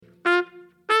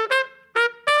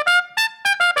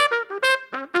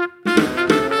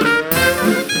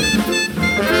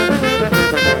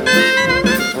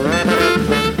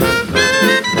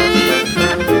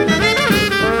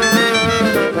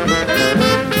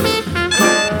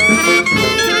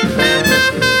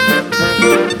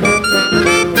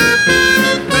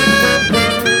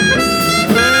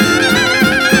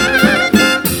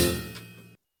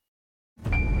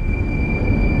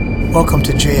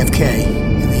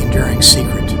Big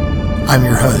Secret. I'm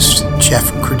your host, Jeff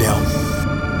Crudell.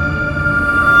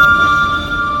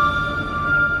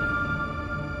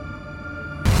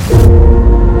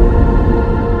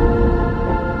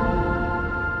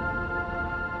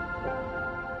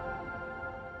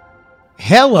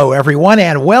 Hello, everyone,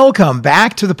 and welcome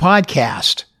back to the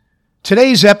podcast.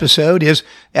 Today's episode is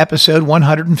episode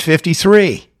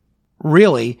 153.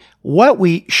 Really, what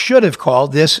we should have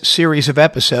called this series of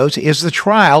episodes is the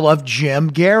trial of Jim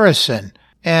Garrison,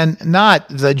 and not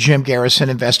the Jim Garrison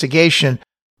investigation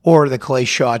or the Clay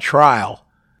Shaw trial.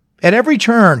 At every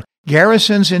turn,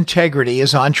 Garrison's integrity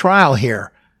is on trial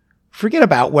here. Forget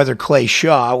about whether Clay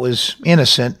Shaw was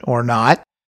innocent or not.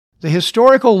 The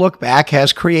historical look back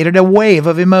has created a wave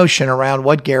of emotion around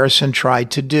what Garrison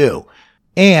tried to do,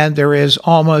 and there is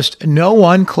almost no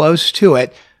one close to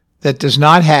it that does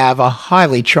not have a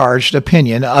highly charged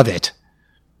opinion of it.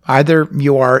 Either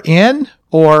you are in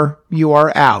or you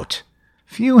are out.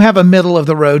 Few have a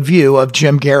middle-of-the-road view of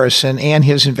Jim Garrison and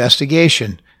his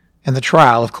investigation and the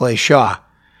trial of Clay Shaw.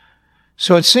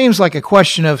 So it seems like a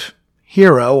question of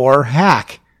hero or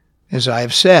hack, as I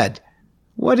have said.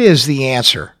 What is the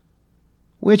answer?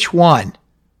 Which one?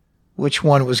 Which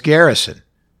one was Garrison?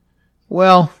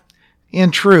 Well, in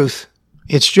truth,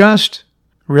 it's just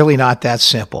really not that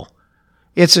simple.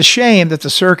 It's a shame that the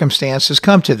circumstances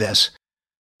come to this,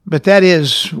 but that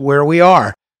is where we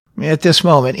are, at this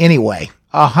moment anyway.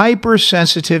 A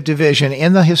hypersensitive division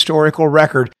in the historical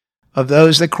record of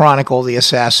those that chronicle the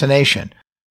assassination.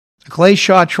 The Clay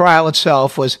Shaw trial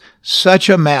itself was such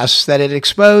a mess that it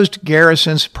exposed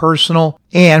Garrison's personal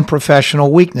and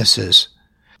professional weaknesses.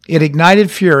 It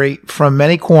ignited fury from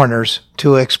many corners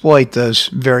to exploit those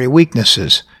very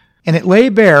weaknesses. And it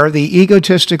laid bare the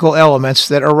egotistical elements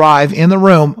that arrive in the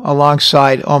room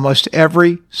alongside almost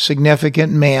every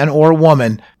significant man or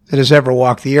woman that has ever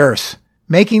walked the earth,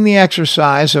 making the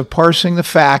exercise of parsing the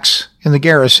facts in the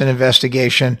Garrison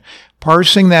investigation,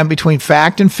 parsing them between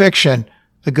fact and fiction,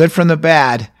 the good from the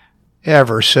bad,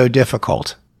 ever so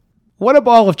difficult. What a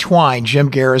ball of twine Jim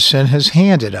Garrison has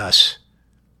handed us.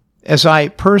 As I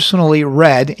personally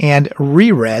read and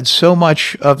reread so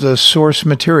much of the source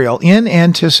material in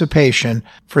anticipation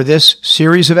for this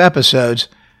series of episodes,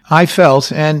 I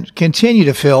felt and continue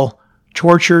to feel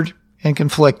tortured and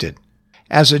conflicted,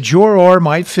 as a juror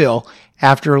might feel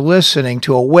after listening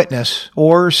to a witness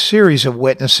or series of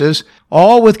witnesses,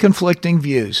 all with conflicting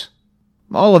views.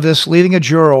 All of this leaving a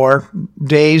juror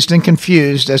dazed and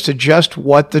confused as to just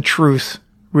what the truth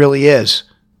really is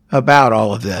about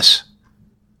all of this.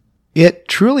 It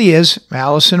truly is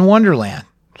Alice in Wonderland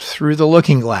through the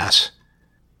looking glass.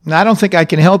 Now, I don't think I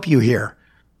can help you here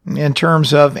in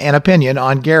terms of an opinion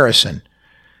on Garrison.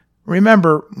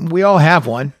 Remember, we all have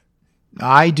one.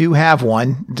 I do have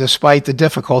one, despite the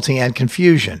difficulty and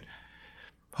confusion.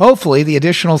 Hopefully, the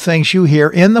additional things you hear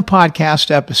in the podcast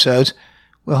episodes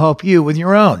will help you with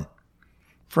your own.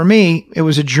 For me, it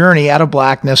was a journey out of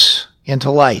blackness into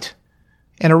light,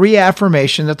 and a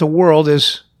reaffirmation that the world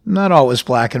is not always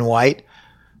black and white,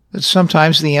 that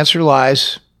sometimes the answer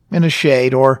lies in a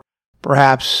shade or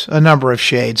perhaps a number of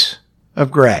shades of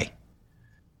gray.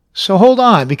 So hold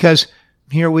on, because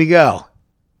here we go.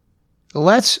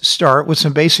 Let's start with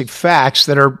some basic facts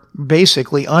that are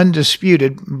basically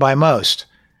undisputed by most.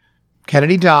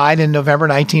 Kennedy died in November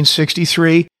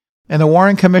 1963, and the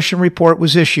Warren Commission report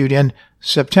was issued in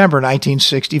September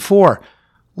 1964,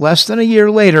 less than a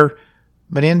year later,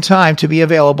 but in time to be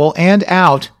available and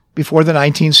out before the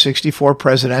 1964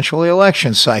 presidential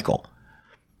election cycle.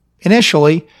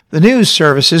 Initially, the news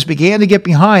services began to get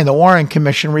behind the Warren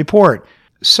Commission report,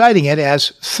 citing it as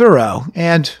thorough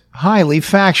and highly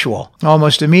factual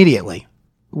almost immediately,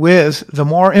 with the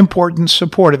more important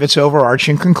support of its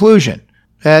overarching conclusion,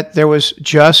 that there was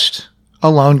just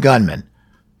a lone gunman.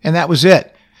 And that was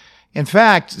it. In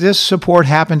fact, this support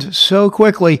happened so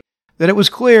quickly that it was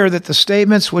clear that the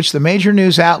statements which the major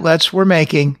news outlets were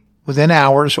making within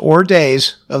hours or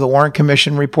days of the Warren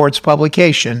Commission report's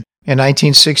publication in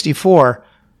 1964,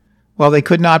 well, they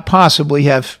could not possibly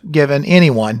have given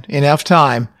anyone enough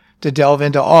time to delve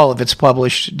into all of its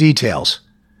published details.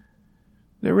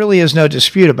 There really is no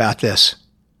dispute about this.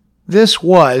 This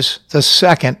was the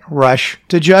second rush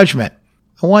to judgment,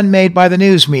 the one made by the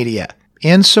news media,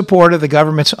 in support of the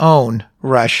government's own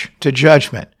rush to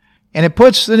judgment. And it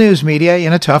puts the news media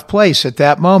in a tough place at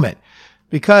that moment,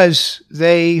 because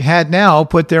they had now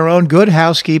put their own good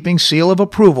housekeeping seal of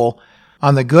approval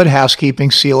on the good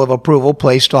housekeeping seal of approval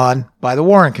placed on by the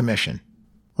Warren Commission,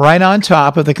 right on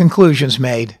top of the conclusions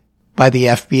made by the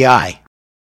FBI.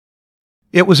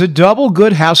 It was a double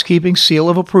good housekeeping seal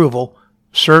of approval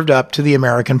served up to the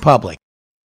American public.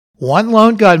 One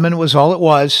lone gunman was all it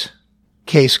was.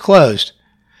 Case closed.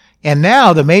 And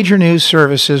now the major news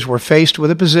services were faced with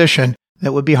a position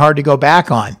that would be hard to go back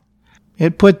on.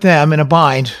 It put them in a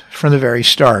bind from the very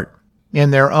start, in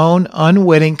their own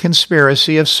unwitting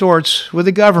conspiracy of sorts with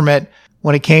the government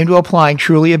when it came to applying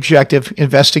truly objective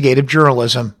investigative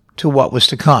journalism to what was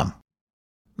to come.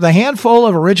 The handful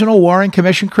of original Warren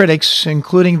Commission critics,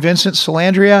 including Vincent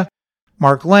Salandria,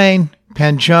 Mark Lane,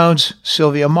 Penn Jones,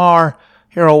 Sylvia Marr,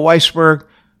 Harold Weisberg,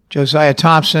 Josiah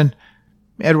Thompson,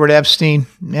 Edward Epstein,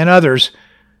 and others,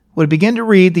 would begin to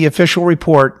read the official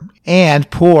report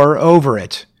and pore over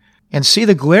it and see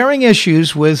the glaring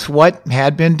issues with what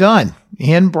had been done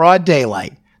in broad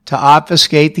daylight to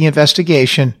obfuscate the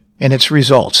investigation and its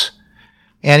results,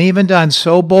 and even done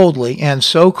so boldly and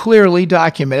so clearly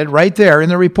documented right there in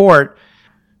the report.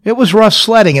 It was rough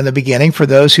sledding in the beginning for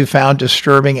those who found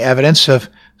disturbing evidence of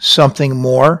something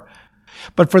more.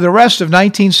 But for the rest of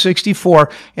 1964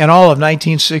 and all of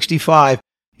 1965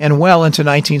 and well into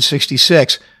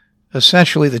 1966,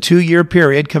 essentially the 2-year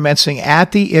period commencing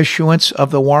at the issuance of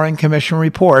the Warren Commission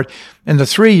report and the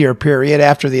 3-year period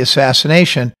after the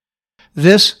assassination,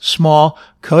 this small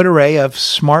coterie of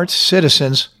smart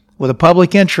citizens with a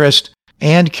public interest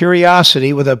and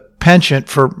curiosity with a penchant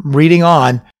for reading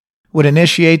on would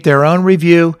initiate their own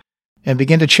review and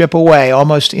begin to chip away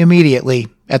almost immediately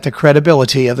at the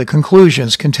credibility of the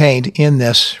conclusions contained in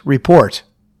this report.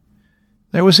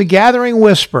 There was a gathering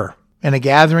whisper and a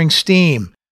gathering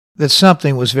steam that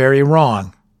something was very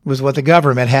wrong with what the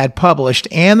government had published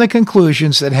and the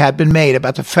conclusions that had been made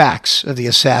about the facts of the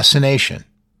assassination.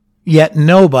 Yet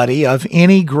nobody of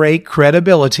any great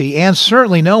credibility, and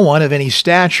certainly no one of any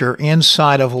stature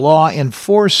inside of law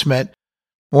enforcement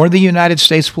or the United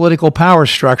States political power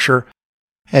structure,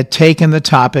 had taken the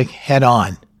topic head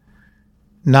on.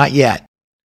 Not yet.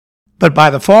 But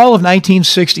by the fall of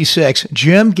 1966,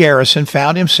 Jim Garrison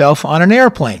found himself on an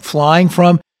airplane flying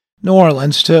from New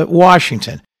Orleans to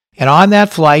Washington, and on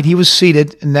that flight he was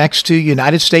seated next to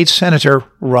United States Senator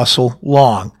Russell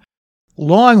Long.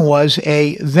 Long was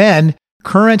a then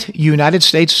current United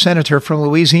States Senator from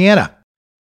Louisiana.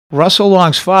 Russell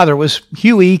Long's father was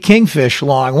Huey Kingfish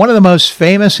Long, one of the most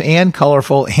famous and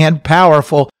colorful and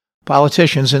powerful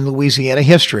politicians in Louisiana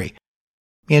history.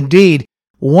 Indeed,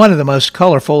 one of the most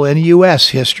colorful in U.S.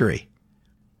 history.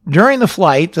 During the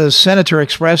flight, the senator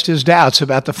expressed his doubts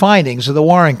about the findings of the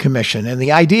Warren Commission and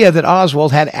the idea that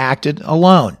Oswald had acted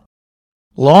alone.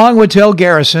 Long would tell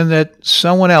Garrison that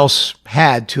someone else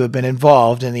had to have been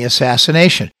involved in the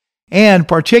assassination, and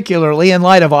particularly in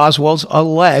light of Oswald's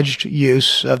alleged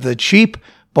use of the cheap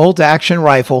bolt-action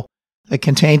rifle that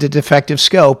contained a defective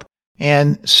scope,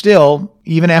 and still,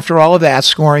 even after all of that,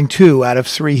 scoring 2 out of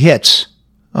 3 hits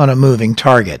on a moving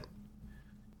target.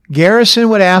 Garrison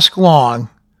would ask Long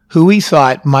who he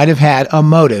thought might have had a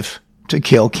motive to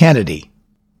kill Kennedy.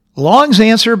 Long's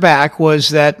answer back was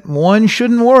that one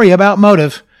shouldn't worry about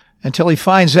motive until he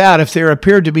finds out if there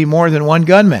appeared to be more than one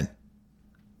gunman.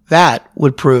 That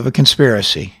would prove a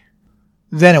conspiracy.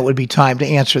 Then it would be time to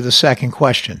answer the second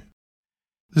question.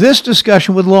 This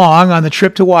discussion with Long on the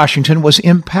trip to Washington was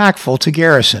impactful to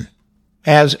Garrison.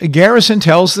 As Garrison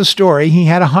tells the story, he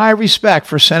had a high respect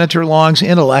for Senator Long's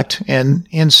intellect and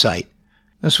insight.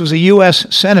 This was a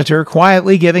U.S. senator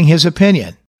quietly giving his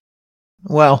opinion.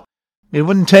 Well, it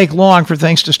wouldn't take long for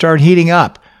things to start heating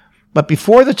up. But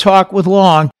before the talk with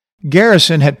Long,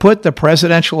 Garrison had put the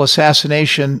presidential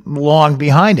assassination long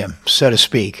behind him, so to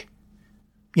speak.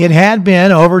 It had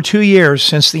been over 2 years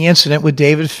since the incident with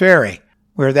David Ferrie,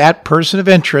 where that person of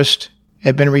interest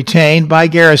had been retained by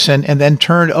Garrison and then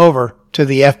turned over to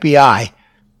the FBI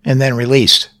and then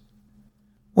released.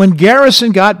 When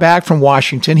Garrison got back from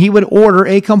Washington, he would order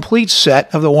a complete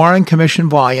set of the Warren Commission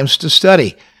volumes to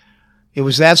study. It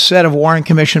was that set of Warren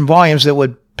Commission volumes that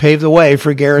would pave the way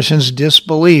for Garrison's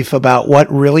disbelief about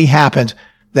what really happened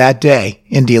that day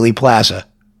in Dealey Plaza.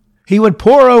 He would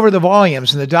pore over the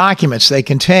volumes and the documents they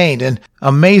contained and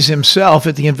amaze himself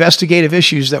at the investigative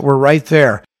issues that were right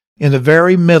there in the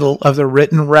very middle of the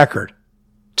written record.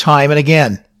 Time and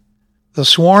again, the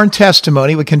sworn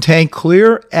testimony would contain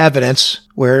clear evidence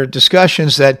where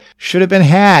discussions that should have been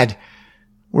had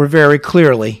were very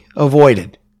clearly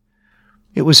avoided.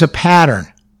 It was a pattern,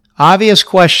 obvious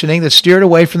questioning that steered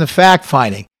away from the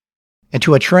fact-finding, and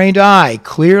to a trained eye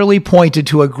clearly pointed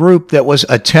to a group that was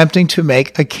attempting to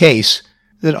make a case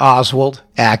that Oswald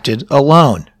acted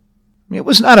alone. It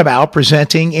was not about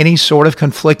presenting any sort of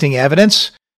conflicting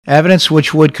evidence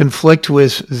which would conflict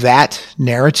with that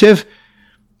narrative,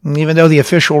 even though the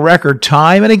official record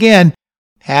time and again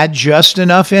had just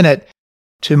enough in it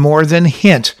to more than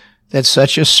hint that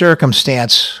such a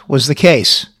circumstance was the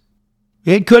case.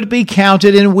 It could be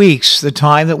counted in weeks the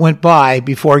time that went by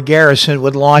before Garrison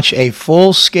would launch a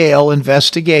full-scale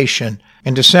investigation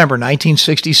in December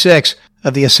 1966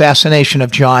 of the assassination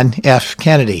of John F.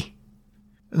 Kennedy.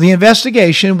 The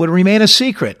investigation would remain a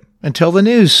secret until the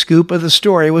news scoop of the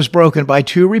story was broken by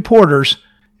two reporters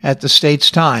at the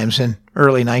States-Times in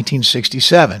early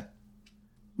 1967.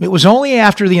 It was only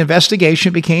after the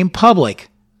investigation became public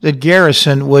that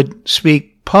Garrison would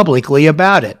speak publicly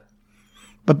about it.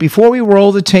 But before we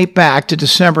roll the tape back to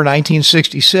December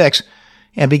 1966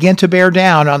 and begin to bear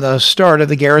down on the start of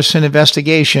the Garrison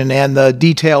investigation and the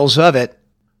details of it,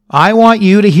 I want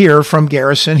you to hear from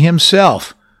Garrison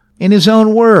himself, in his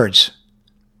own words.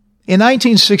 In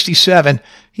 1967,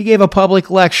 he gave a public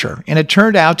lecture, and it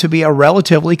turned out to be a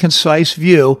relatively concise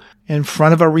view in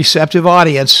front of a receptive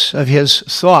audience of his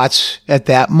thoughts at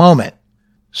that moment.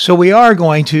 So we are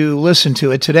going to listen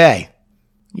to it today.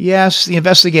 Yes, the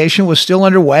investigation was still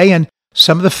underway and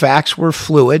some of the facts were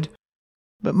fluid,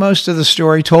 but most of the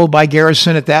story told by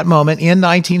Garrison at that moment in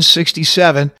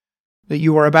 1967 that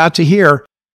you are about to hear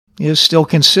is still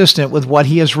consistent with what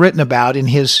he has written about in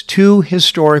his two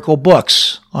historical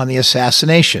books on the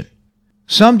assassination.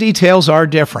 Some details are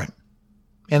different,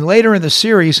 and later in the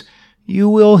series, you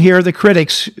will hear the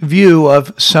critics' view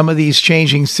of some of these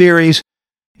changing theories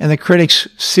and the critics'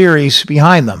 theories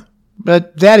behind them,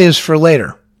 but that is for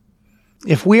later.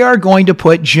 If we are going to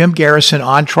put Jim Garrison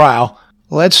on trial,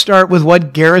 let's start with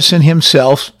what Garrison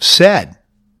himself said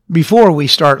before we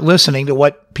start listening to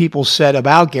what people said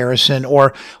about Garrison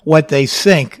or what they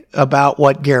think about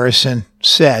what Garrison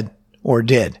said or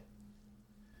did.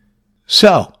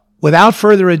 So, without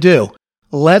further ado,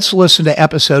 let's listen to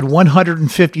episode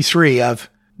 153 of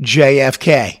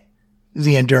JFK,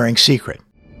 The Enduring Secret.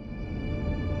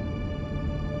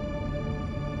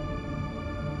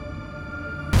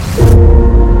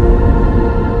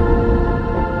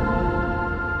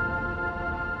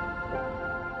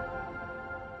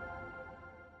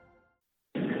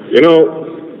 You know,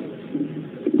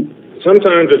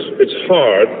 sometimes it's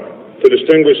hard to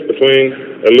distinguish between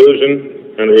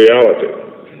illusion and reality.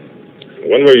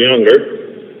 When we're younger,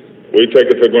 we take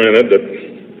it for granted that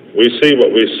we see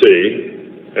what we see,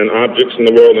 and objects in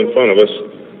the world in front of us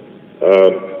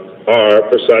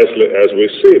are precisely as we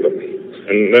see them.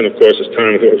 And then, of course, as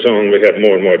time goes on, we have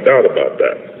more and more doubt about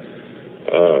that.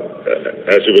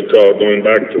 As you recall, going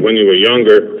back to when you were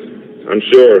younger, I'm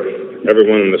sure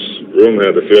everyone in this room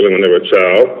had the feeling when they were a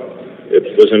child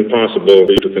it was impossible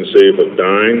for you to conceive of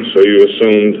dying, so you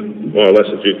assumed more or less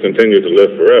that you'd continue to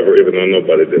live forever, even though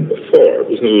nobody did before.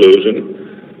 It was an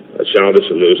illusion, a childish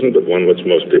illusion, but one which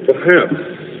most people have.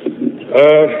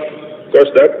 Of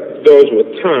course, that goes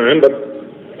with time, but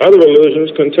other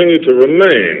illusions continue to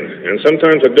remain, and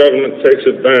sometimes the government takes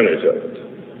advantage of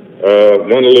it.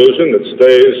 One illusion that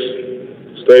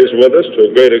stays with us to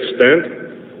a great extent,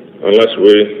 unless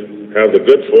we have the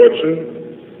good fortune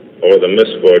or the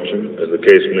misfortune, as the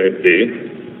case may be,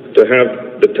 to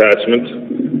have detachment.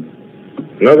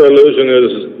 Another illusion is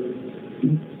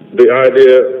the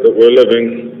idea that we're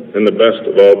living in the best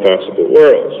of all possible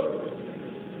worlds.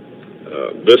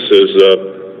 This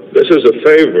is a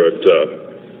favorite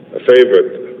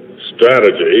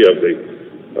strategy of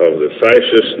the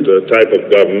fascist type of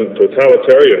government,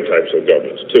 totalitarian types of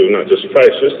governments too, not just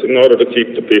fascist, in order to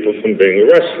keep the people from being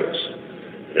restless.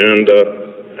 And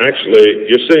actually,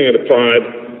 you're seeing it applied,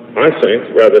 I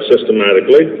think, rather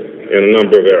systematically in a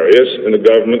number of areas in the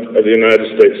government of the United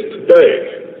States today.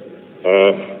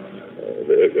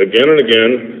 Again and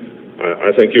again,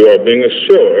 I think you are being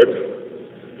assured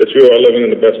that you are living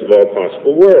in the best of all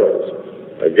possible worlds.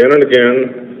 Again and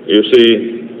again, you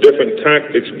see different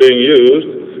tactics being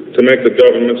used to make the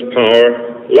government's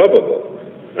power lovable.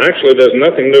 Actually, there's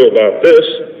nothing new about this.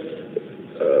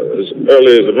 As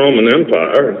early as the Roman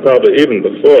Empire, and probably even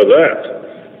before that,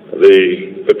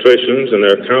 the patricians and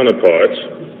their counterparts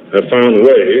have found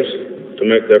ways to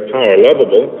make their power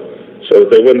lovable so that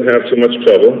they wouldn't have too much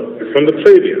trouble from the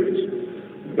plebeians.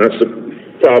 That's the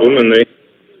problem, and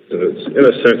it's in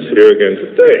a sense here again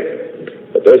today.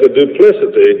 But there's a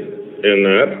duplicity in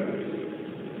that.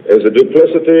 There's a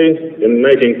duplicity in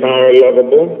making power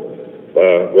lovable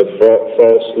with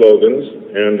false slogans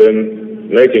and in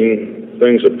making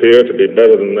things appear to be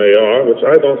better than they are, which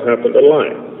I don't happen to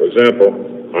like. For example,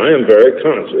 I am very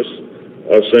conscious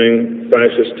of seeing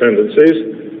fascist tendencies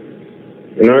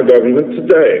in our government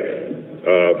today.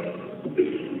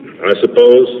 I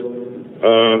suppose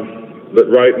that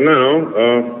right now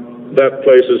that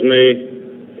places me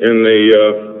in the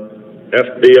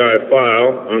FBI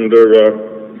file under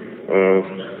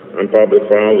I'm probably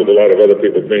filed with a lot of other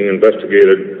people being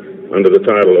investigated under the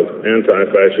title of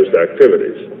anti-fascist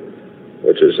activities,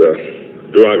 which is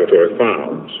derogatory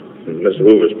files from Mr.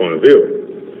 Hoover's point of view.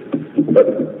 But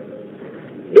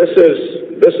this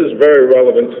is very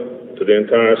relevant to the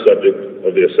entire subject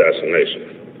of the assassination.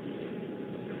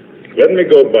 Let me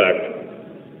go back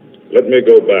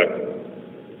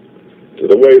to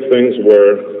the way things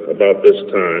were about this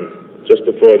time, just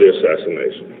before the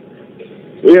assassination.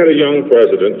 We had a young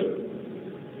president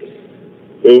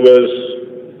who was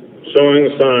showing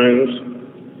signs,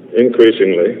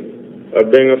 increasingly, of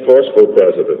being a forceful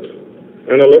president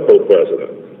and a liberal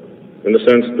president, in the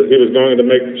sense that he was going to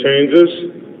make changes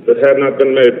that had not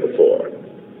been made before.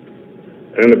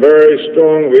 And a very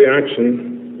strong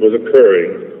reaction was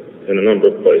occurring in a number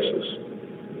of places,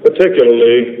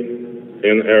 particularly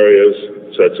in areas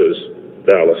such as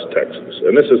Dallas, Texas.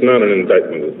 And this is not an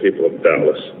indictment of the people of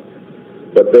Dallas,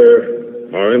 but there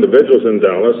are individuals in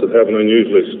Dallas that have an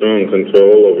unusually strong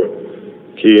control over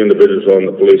key individuals on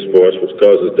the police force, which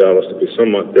causes Dallas to be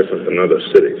somewhat different than other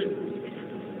cities.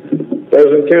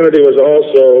 President Kennedy was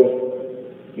also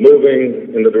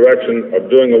moving in the direction of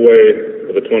doing away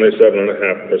with the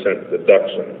 27.5%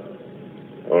 deduction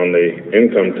on the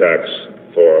income tax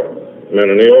for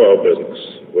men in the oil business,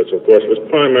 which of course was a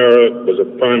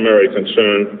primary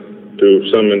concern to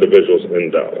some individuals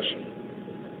in Dallas.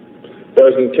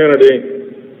 President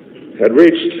Kennedy had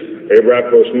reached a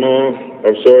rapprochement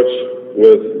of sorts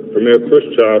with Premier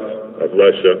Khrushchev of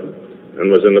Russia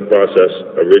and was in the process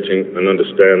of reaching an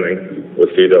understanding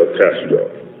with Fidel Castro.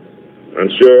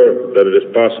 I'm sure that it is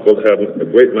possible to have a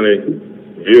great many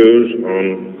views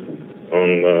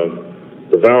on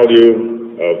the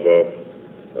value of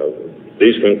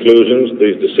these conclusions,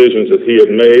 these decisions that he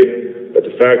had made, but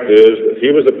the fact is that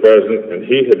he was the president and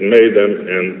he had made them,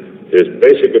 and his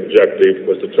basic objective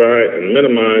was to try and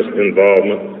minimize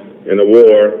involvement in a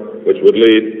war which would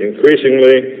lead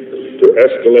increasingly to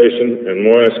escalation and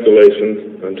more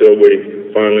escalation until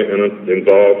we finally end up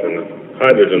involved in a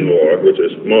hydrogen war, which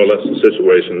is more or less the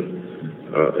situation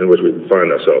in which we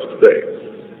find ourselves today.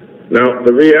 Now,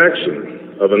 the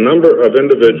reaction of a number of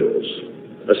individuals,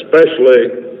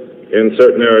 especially in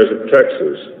certain areas of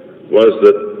Texas, was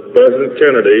that President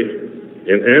Kennedy,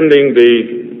 in ending the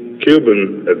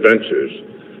Cuban adventures,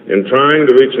 in trying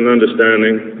to reach an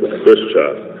understanding with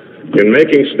Khrushchev, in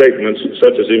making statements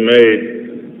such as he made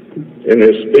in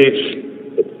his speech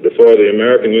before the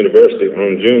American University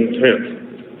on June 10th,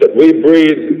 that we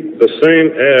breathe the same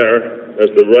air as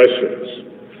the Russians,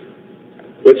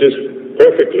 which is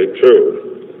perfectly true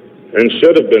and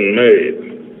should have been made,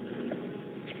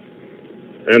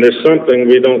 and is something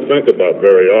we don't think about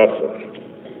very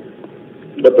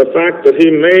often. But the fact that he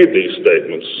made these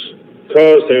statements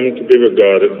caused him to be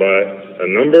regarded by a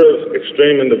number of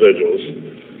extreme individuals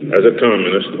as a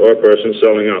communist or a person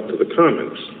selling out to the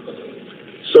communists.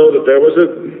 So that there was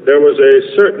a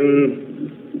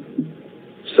certain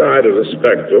side of the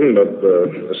spectrum,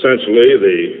 essentially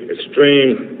the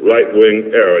extreme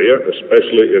right-wing area,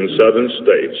 especially in southern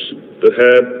states, that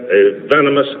had a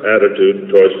venomous attitude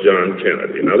towards John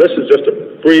Kennedy. Now, this is just a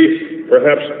brief,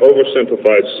 perhaps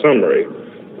oversimplified summary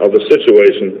of the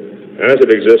situation as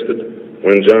it existed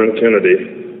when John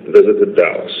Kennedy visited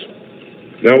Dallas.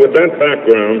 Now, with that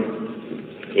background,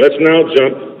 let's now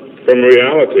jump from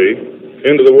reality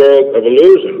into the world of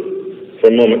illusion for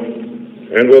a moment,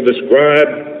 and we'll describe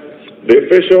the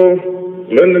official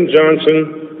Lyndon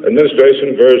Johnson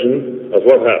administration version of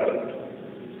what happened.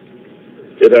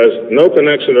 It has no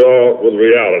connection at all with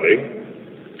reality.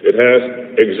 It has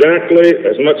exactly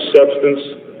as much substance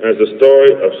as the story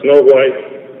of Snow White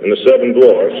and the Seven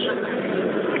Dwarfs.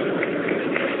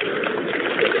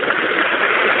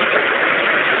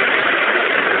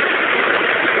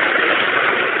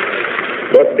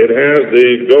 But it has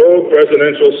the gold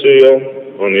presidential seal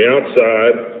on the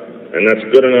outside, and that's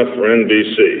good enough for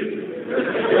NBC.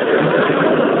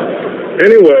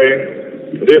 Anyway,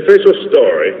 the official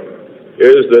story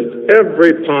is that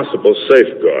every possible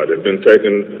safeguard had been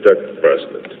taken to protect the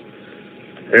president.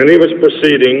 And he was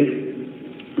proceeding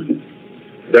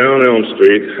down Elm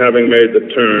Street, having made the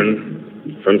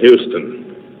turn from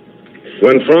Houston,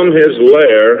 when from his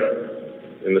lair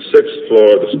in the 6th floor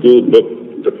of the school book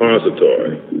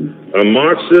depository, a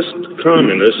Marxist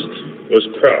communist was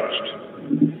crouched.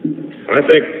 I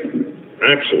think,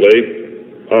 actually,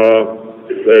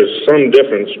 there's some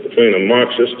difference between a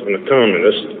Marxist and a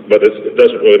communist, but it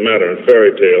doesn't really matter in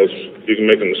fairy tales. You can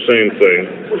make them the same thing.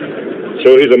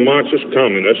 So he's a Marxist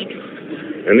communist,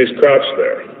 and he's crouched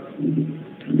there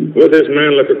with his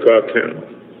Mannlicher Cartel.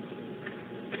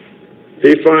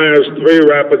 He fires 3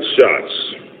 rapid shots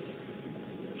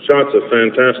shots of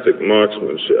fantastic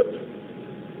marksmanship.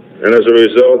 And as a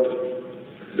result,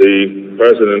 the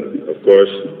president, of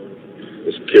course,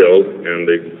 is killed, and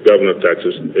the governor of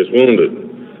Texas is wounded.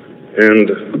 And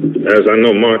as I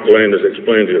know Mark Lane has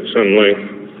explained to you at some length,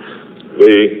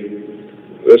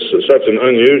 this is such an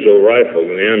unusual rifle,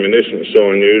 and the ammunition is so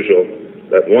unusual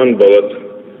that one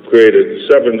bullet created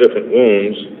 7 different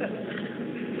wounds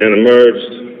and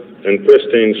emerged in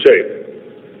pristine shape.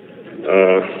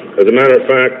 As a matter of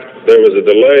fact, there was a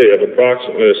delay of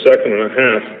approximately a second and a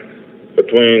half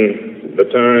between the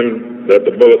time that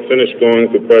the bullet finished going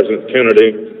through President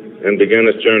Kennedy and began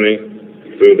its journey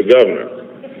through the governor.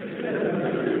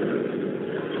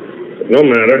 But no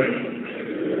matter,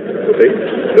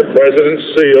 the president's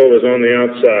seal was on the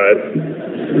outside,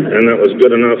 and that was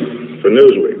good enough for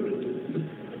Newsweek.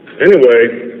 Anyway,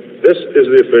 this is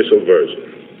the official version.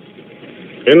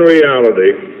 In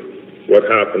reality, what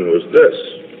happened was this,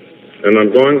 and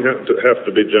I'm going to have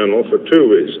to be general for 2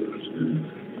 reasons.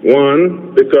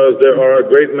 One, because there are a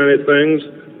great many things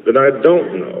that I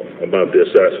don't know about the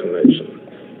assassination.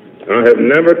 I have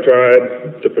never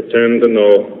tried to pretend to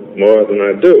know more than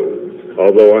I do,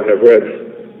 although I have read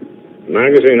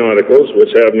magazine articles which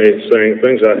have me saying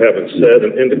things I haven't said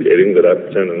and indicating that I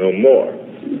pretend to know more.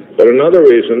 But another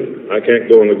reason I can't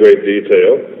go into great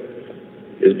detail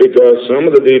is because some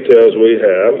of the details we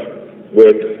have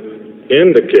would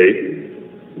indicate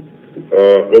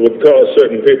or would cause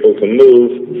certain people to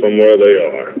move from where they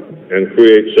are and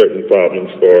create certain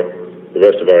problems for the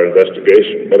rest of our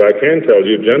investigation. But I can tell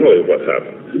you generally what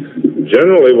happened.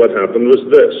 Generally what happened was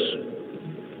this.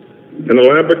 An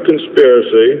elaborate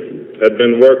conspiracy had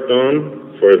been worked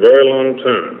on for a very long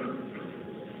time.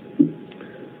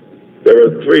 There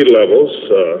were 3 levels.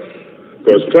 Of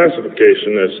course,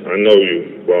 classification, as I know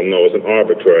you well know, is an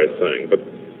arbitrary thing, but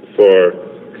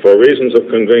for reasons of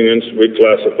convenience, we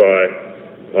classify,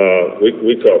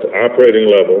 we call it operating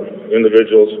level,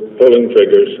 individuals pulling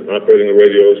triggers, operating the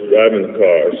radios, driving the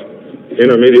cars.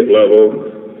 Intermediate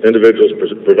level, individuals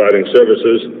providing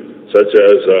services, such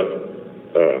as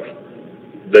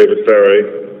David Ferry,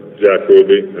 Jack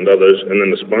Ruby, and others. And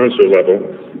then the sponsor level,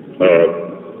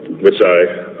 which I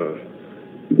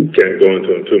can't go into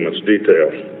in too much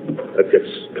detail. That gets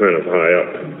kind of high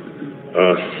up.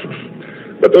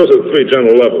 But those are the 3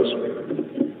 general levels.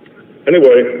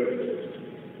 Anyway,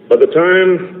 by the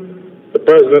time the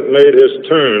president made his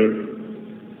turn,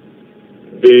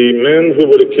 the men who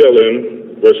would have killed him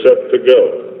were set to go.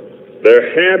 There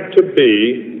had to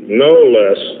be no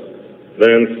less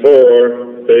than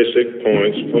 4 basic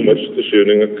points from which the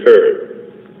shooting occurred.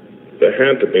 There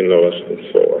had to be no less than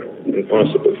 4, and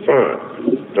possibly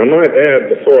 5. I might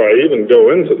add, before I even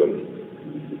go into them,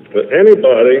 that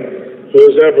anybody who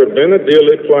has ever been at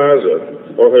Dealey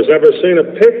Plaza or has ever seen a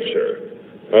picture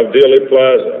of Dealey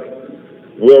Plaza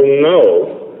will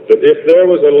know that if there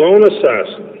was a lone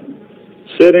assassin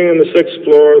sitting in the 6th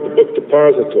floor of the book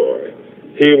depository,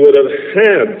 he would have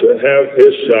had to have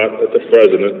his shot at the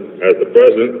president as the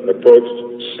president approached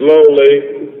slowly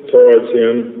towards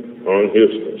him on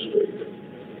Houston Street.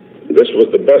 This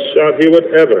was the best shot he would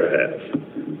ever have.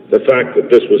 The fact that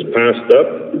this was passed up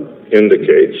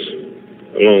indicates,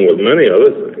 along with many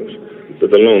other things,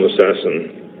 that the lone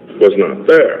assassin was not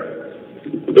there.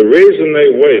 The reason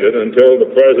they waited until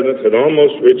the president had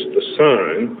almost reached the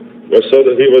sign was so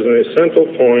that he was in a central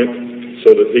point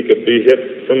so that he could be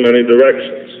hit from many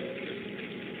directions.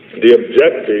 The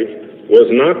objective was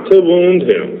not to wound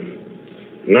him,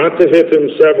 not to hit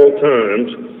him several times,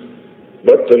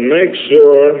 but to make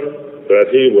sure that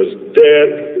he was dead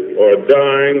or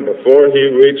dying before he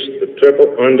reached the triple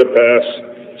underpass,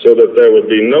 so that there would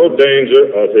be no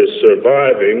danger of his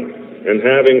surviving and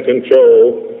having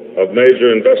control of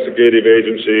major investigative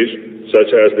agencies such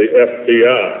as the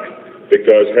FBI.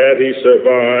 Because had he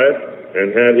survived and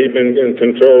had he been in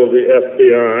control of the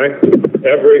FBI,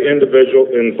 every individual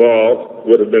involved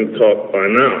would have been caught by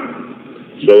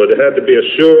now. So it had to be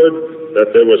assured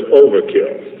that there was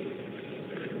overkill.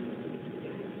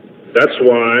 That's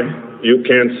why you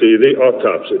can't see the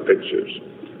autopsy pictures.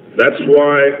 That's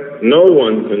why no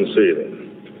one can see them.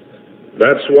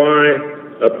 That's why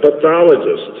a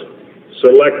pathologist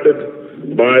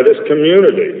selected by this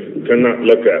community cannot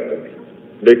look at them,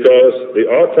 because the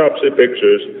autopsy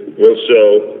pictures will show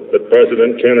that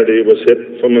President Kennedy was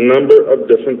hit from a number of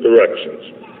different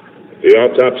directions. The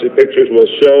autopsy pictures will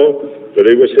show that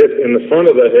he was hit in the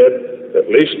front of the head at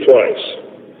least twice.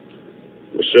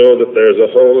 It will show that there's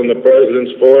a hole in the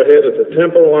president's forehead at the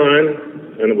temple line,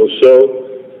 and it will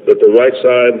show that the right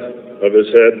side of his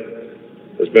head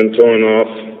has been torn off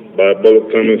by a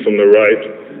bullet coming from the right,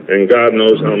 and God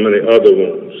knows how many other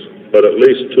wounds, but at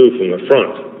least 2 from the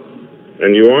front.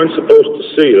 And you aren't supposed to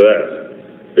see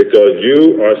that because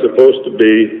you are supposed to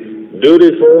be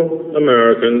dutiful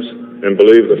Americans and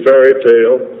believe the fairy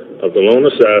tale of the lone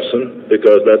assassin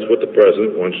because that's what the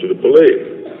president wants you to believe.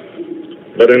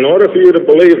 But in order for you to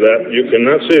believe that, you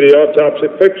cannot see the autopsy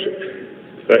picture.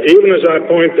 Now, even as I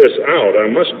point this out, I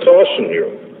must caution you,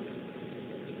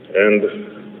 and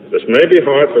this may be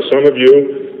hard for some of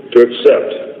you to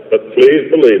accept, but please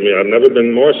believe me, I've never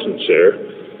been more sincere.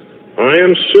 I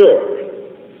am sure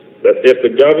that if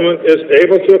the government is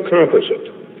able to accomplish it,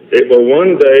 it will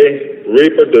one day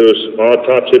reproduce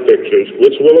autopsy pictures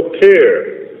which will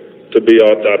appear to be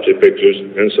autopsy pictures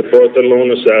and support the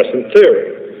lone assassin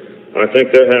theory. I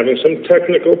think they're having some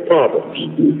technical problems,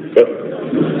 but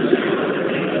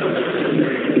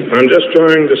I'm just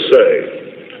trying to say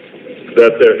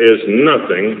that there is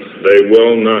nothing they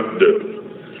will not do.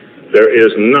 There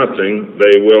is nothing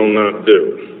they will not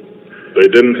do. They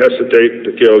didn't hesitate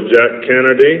to kill Jack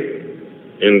Kennedy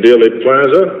in Dealey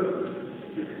Plaza,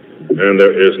 and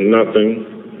there is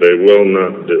nothing they will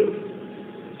not do.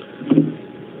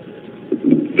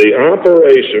 The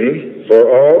operation, for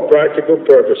all practical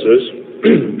purposes,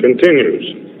 continues.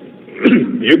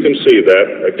 You can see that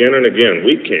again and again.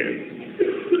 We can,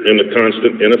 in the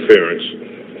constant interference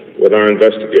with our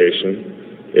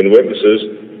investigation, in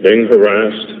witnesses being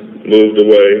harassed, moved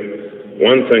away,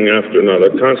 one thing after another,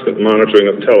 constant monitoring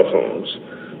of telephones.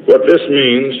 What this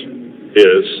means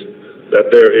is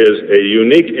that there is a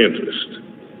unique interest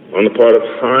on the part of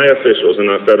high officials in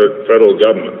our federal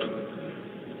government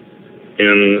in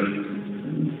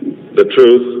the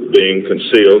truth being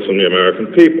concealed from the American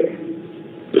people.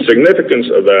 The significance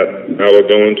of that I will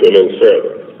go into a little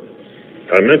further.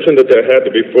 I mentioned that there had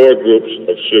to be 4 groups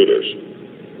of shooters.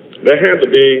 There had to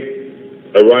be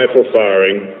a rifle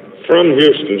firing from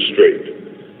Houston Street,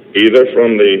 either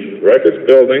from the Records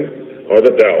Building or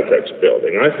the Daltex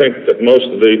Building. I think that most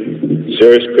of the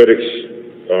serious critics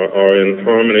are in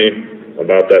harmony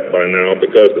about that by now,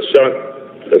 because the shot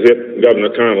that hit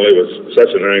Governor Connolly was such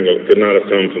an angle it could not have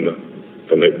come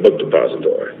from the book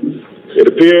depository. It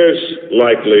appears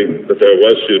likely that there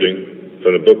was shooting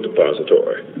from the book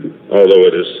depository, although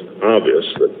it is obvious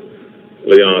that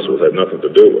Lee Oswald had nothing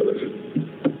to do with it.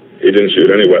 He didn't shoot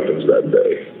any weapons that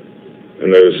day, and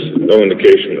there's no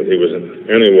indication that he was in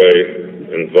any way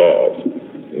involved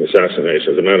in the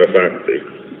assassination. As a matter of fact,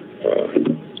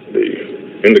 the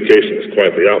indication is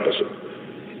quite the opposite.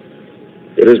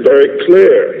 It is very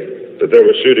clear that they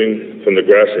were shooting from the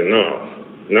grassy knoll,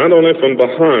 not only from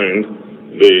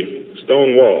behind the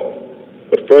stone wall,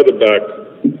 but further back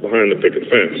behind the picket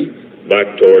fence, back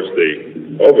towards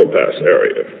the overpass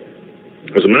area.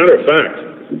 As a matter of fact,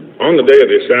 on the day of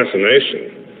the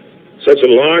assassination, such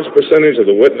a large percentage of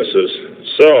the witnesses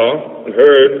saw and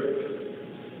heard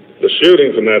the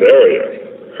shooting from that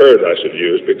area. Heard, I should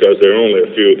use, because there are only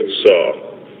a few that saw.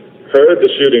 Heard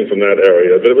the shooting from that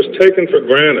area, but it was taken for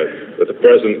granted that the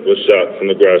president was shot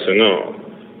from the grassy knoll.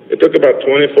 It took about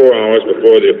 24 hours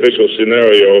before the official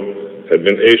scenario had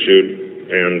been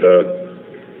issued, and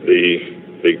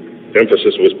the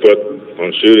emphasis was put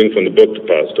on shooting from the book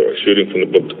depository,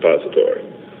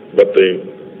 But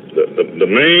the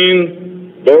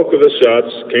main bulk of the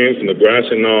shots came from the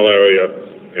grassy knoll area,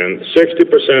 and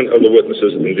 60% of the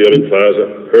witnesses in Dealey Plaza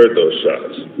heard those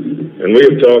shots. And we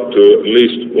have talked to at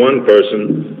least one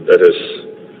person that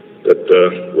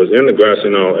was in the grassy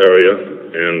knoll area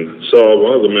and saw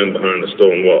one of the men behind the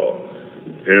stone wall.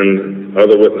 And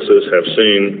other witnesses have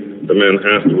seen the men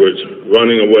afterwards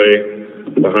running away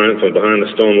from behind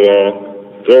the stone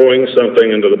wall, throwing something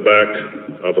into the back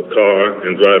of a car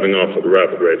and driving off at a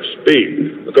rapid rate of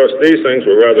speed. Of course, these things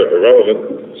were rather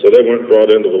irrelevant, so they weren't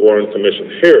brought into the Warren Commission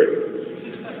hearing.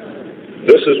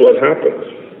 This is what happened.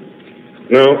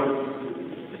 Now,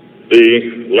 the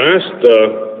last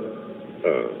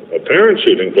apparent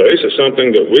shooting place is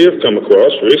something that we have come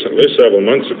across recently, several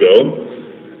months ago,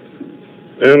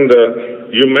 and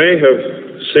you may have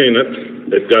seen it.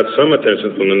 It got some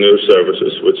attention from the news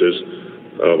services, which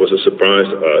was a surprise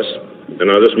to us. And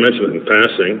I'll just mention it in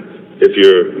passing. If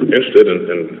you're interested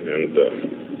and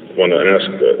want to ask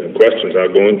questions,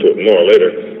 I'll go into it more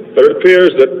later. But it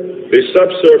appears that the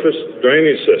subsurface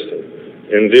drainage system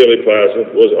in Dealey Plaza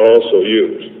was also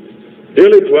used.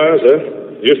 Dealey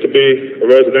Plaza used to be a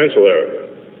residential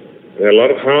area. They had a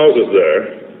lot of houses there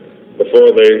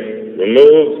before they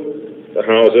removed the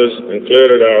houses and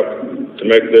cleared it out to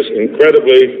make this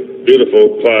incredibly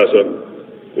beautiful plaza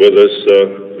with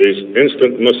these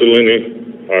instant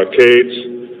Mussolini arcades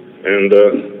and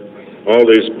all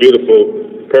these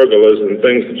beautiful pergolas and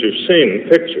things that you've seen in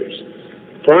pictures.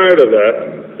 Prior to that,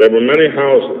 there were many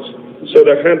houses, so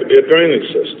there had to be a drainage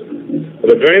system. Well,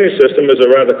 the drainage system is a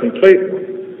rather complete one,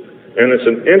 and it's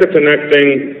an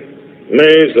interconnecting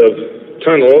maze of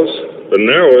tunnels, the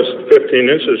narrowest 15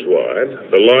 inches wide,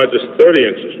 the largest 30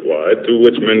 inches wide, through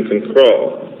which men can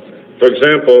crawl. For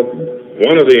example,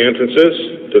 one of the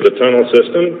entrances to the tunnel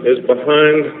system is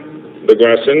behind the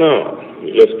grassy knoll.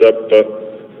 You lift up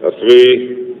a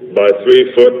 3 by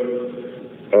 3 foot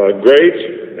grate,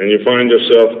 and you find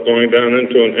yourself going down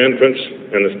into an entrance,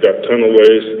 and it's got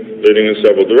tunnelways leading in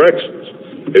several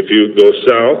directions. If you go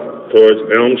south towards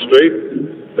Elm Street,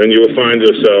 then you will find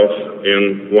yourself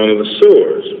in one of the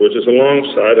sewers, which is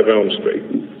alongside of Elm Street.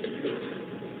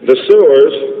 The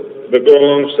sewers that go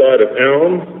alongside of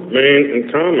Elm, Main,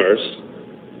 and Commerce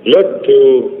look to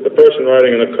the person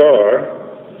riding in a car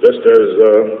just as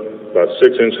about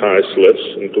 6-inch high slits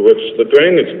into which the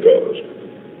drainage goes.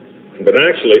 But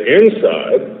actually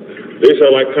inside, these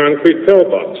are like concrete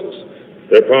pillboxes.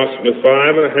 They're approximately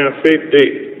 5.5 feet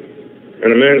deep. And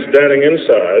a man standing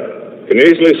inside can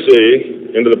easily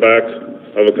see into the back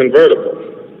of a convertible.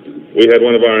 We had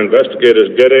one of our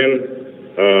investigators get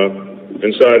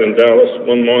inside in Dallas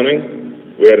one morning.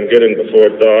 We had him get in before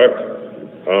dark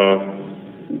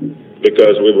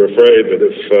because we were afraid that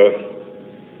if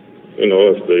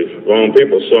the wrong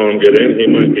people saw him get in, he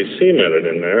might be cemented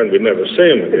in there and we'd never see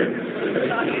him again.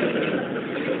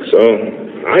 So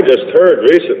I just heard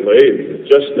recently,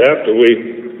 just after we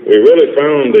really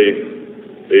found the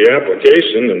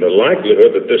application and the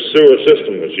likelihood that this sewer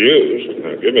system was used, and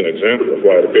I'll give you an example of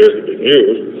why it appears to be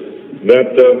used,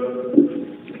 that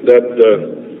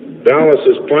Dallas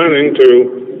is planning to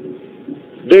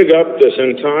dig up this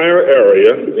entire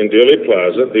area in Dealey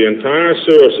Plaza, the entire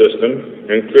sewer system,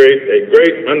 and create a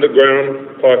great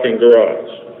underground parking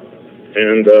garage.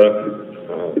 And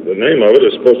the name of it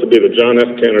is supposed to be the John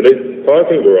F. Kennedy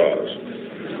Parking Garage.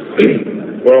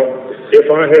 Well, if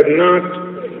I had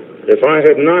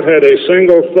not had a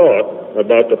single thought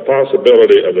about the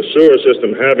possibility of a sewer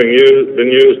system having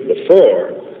been used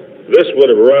before, this would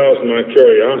have aroused my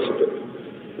curiosity,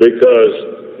 because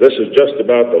this is just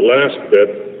about the last bit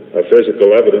of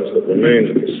physical evidence that remains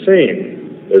at the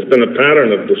scene. There's been a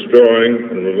pattern of destroying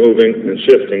and removing and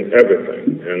shifting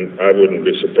everything, and I wouldn't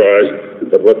be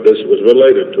surprised that what this was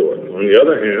related to it. On the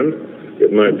other hand,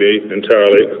 it might be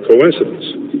entirely a coincidence.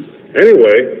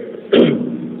 Anyway,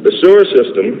 the sewer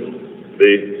system,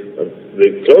 the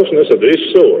closeness of these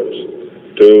sewers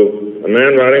to a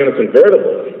man riding in a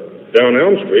convertible down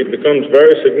Elm Street becomes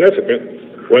very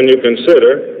significant when you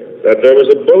consider that there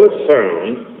was a bullet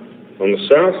found on the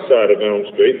south side of Elm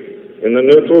Street in the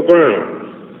neutral ground.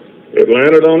 It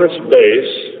landed on its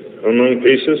base among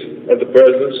pieces of the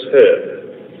president's head.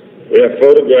 We have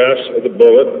photographs of the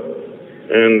bullet,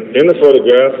 and in the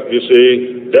photograph you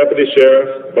see Deputy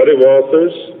Sheriff Buddy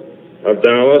Walters of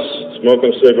Dallas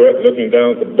smoking a cigarette looking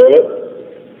down at the bullet,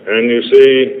 and you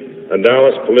see a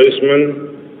Dallas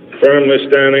policeman firmly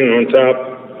standing on top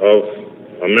of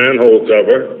a manhole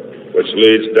cover which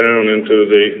leads down into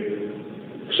the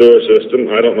sewer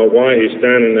system. I don't know why he's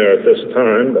standing there at this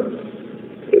time, but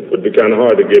it would be kind of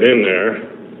hard to get in there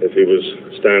if he was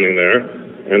standing there.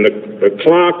 And the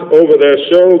clock over their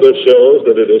shoulder shows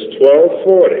that it is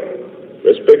 12:40.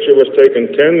 This picture was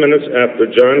taken 10 minutes after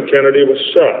John Kennedy was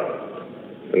shot,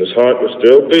 and his heart was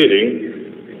still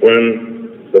beating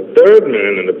when the third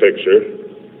man in the picture,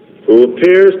 who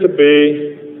appears to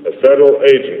be a federal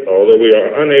agent, although we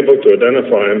are unable to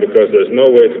identify him because there's no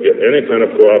way to get any kind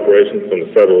of cooperation from the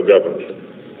federal government,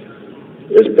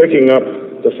 is picking up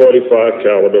the .45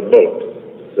 caliber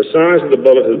bullet. The size of the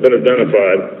bullet has been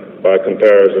identified by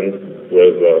comparison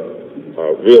with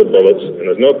real bullets, and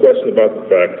there's no question about the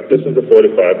fact that this is the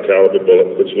 .45 caliber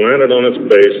bullet which landed on its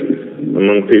base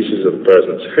among pieces of the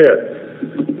president's head.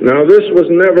 Now, this was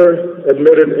never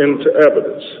admitted into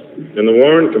evidence in the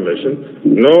Warren Commission,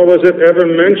 nor was it ever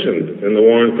mentioned in the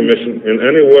Warren Commission in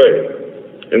any way.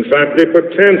 In fact, they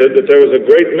pretended that there was a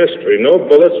great mystery. No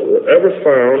bullets were ever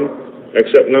found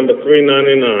except number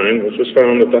 399, which was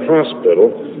found at the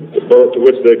hospital, the bullet to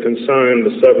which they consigned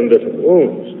the 7 different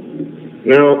wounds.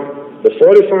 Now, the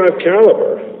 .45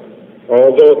 caliber,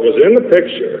 although it was in the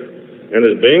picture and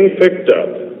is being picked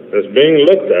up, is being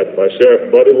looked at by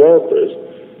Sheriff Buddy Walters,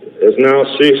 has now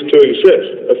ceased to exist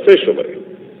officially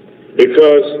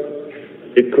because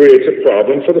it creates a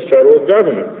problem for the federal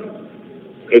government.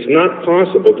 It's not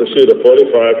possible to shoot a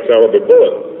 .45 caliber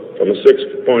bullet from a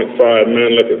 6.5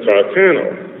 Mannlicher Carcano.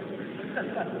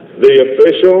 The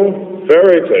official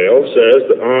fairy tale says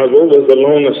that Oswald was the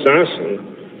lone assassin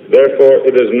Therefore,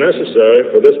 it is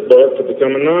necessary for this bullet to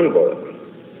become a non-bullet.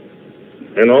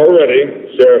 And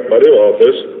already, Sheriff Buddy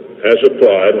Walters has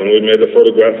replied when we made the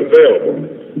photograph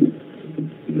available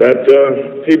that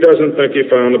he doesn't think he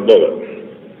found a bullet.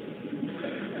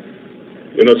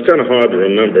 You know, it's kind of hard to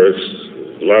remember.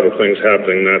 It's a lot of things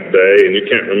happening that day, and you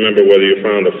can't remember whether you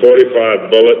found a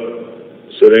 .45 bullet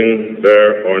sitting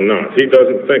there or not. He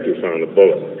doesn't think he found a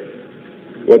bullet.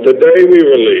 Well, today we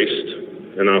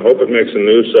released, and I hope it makes the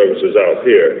news services out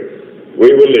here, we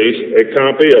released a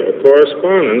copy of a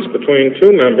correspondence between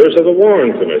two members of the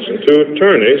Warren Commission, two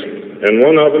attorneys, and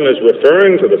one of them is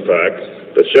referring to the fact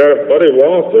that Sheriff Buddy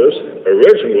Walters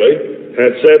originally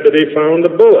had said that he found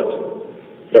a bullet,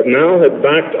 but now had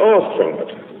backed off from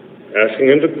it, asking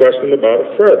him to question about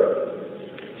it further.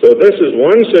 So this is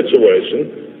one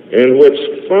situation in which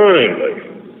finally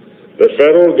the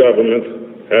federal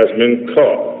government has been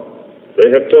caught.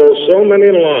 They have told so many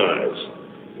lies,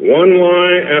 one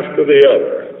lie after the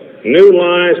other, new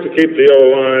lies to keep the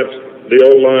old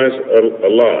lies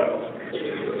alive.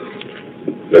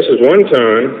 This is one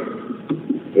time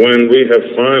when we have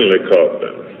finally caught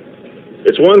them.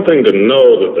 It's one thing to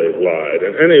know that they've lied,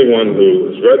 and anyone who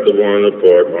has read the Warren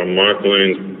Report or Mark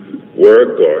Lane's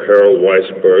work or Harold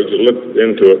Weisberg's or looked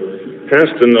into it has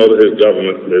to know that his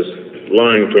government is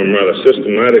lying to him rather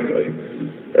systematically,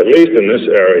 at least in this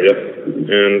area,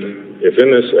 and if in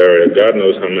this area, God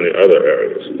knows how many other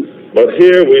areas. But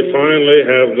here we finally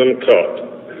have them caught.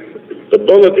 The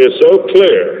bullet is so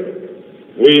clear,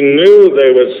 we knew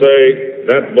they would say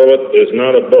that bullet is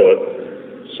not a bullet,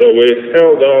 so we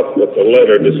held off with the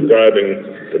letter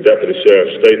describing the deputy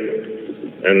sheriff's statement.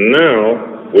 And now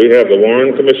we have the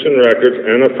Warren Commission records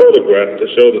and a photograph to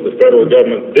show that the federal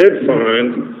government did find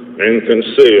and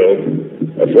conceal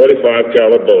a .45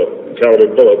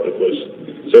 caliber bullet that was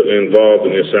certainly involved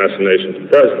in the assassination of the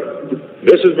president.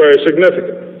 This is very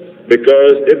significant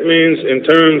because it means in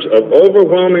terms of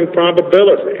overwhelming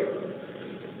probability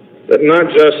that not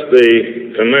just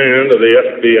the command of the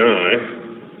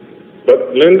FBI,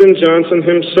 but Lyndon Johnson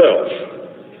himself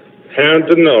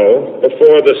had to know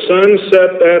before the sun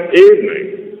set that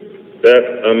evening that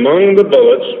among the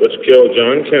bullets which killed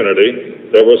John Kennedy,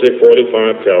 there was a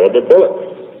 .45 caliber bullet.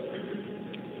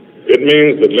 It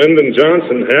means that Lyndon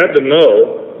Johnson had to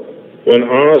know when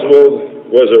Oswald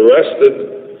was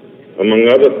arrested, among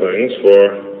other things, for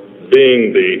being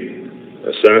the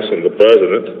assassin of the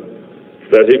president,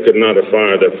 that he could not have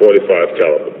fired that .45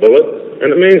 caliber bullet. And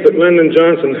it means that Lyndon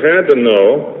Johnson had to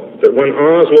know that when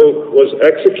Oswald was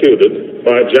executed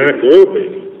by Jack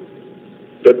Ruby,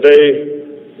 that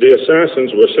the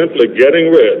assassins were simply getting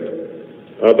rid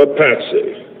of a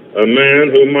patsy, a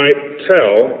man who might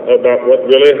tell about what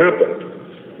really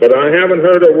happened. But I haven't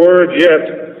heard a word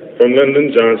yet from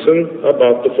Lyndon Johnson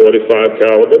about the .45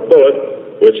 caliber bullet,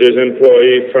 which his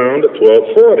employee found at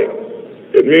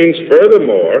 1240. It means,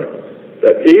 furthermore,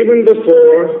 that even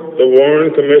before the Warren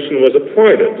Commission was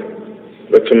appointed,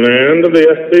 the command of the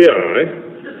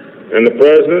FBI and the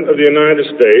President of the United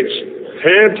States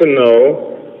had to know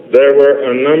there were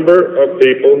a number of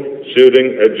people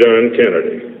shooting at John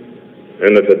Kennedy,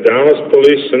 and that the Dallas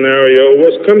police scenario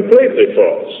was completely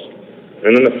false.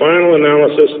 And in the final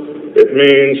analysis, it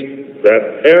means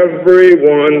that every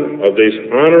one of these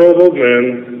honorable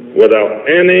men, without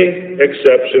any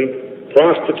exception,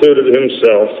 prostituted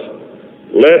himself,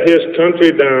 let his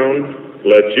country down,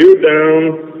 let you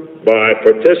down by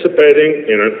participating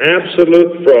in an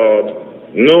absolute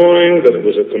fraud, knowing that it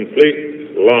was a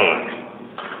complete lie.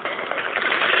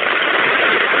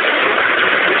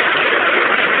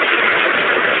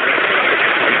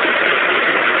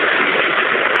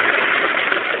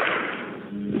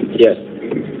 Yes.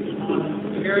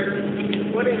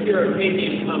 What is your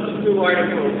opinion of the two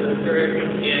articles that occurred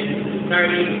in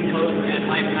Sardine Post and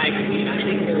Life magazine? I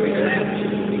think they were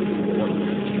last.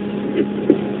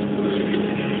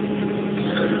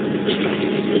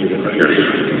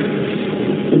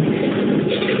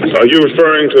 Are you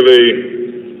referring to the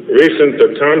recent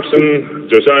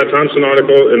Josiah Thompson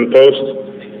article in Post?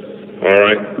 All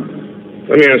right.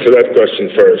 Let me answer that question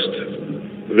first.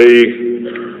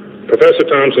 Professor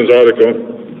Thompson's article,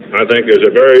 I think, is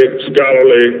a very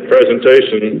scholarly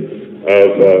presentation of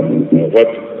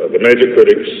what the major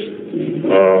critics,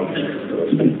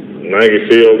 Maggie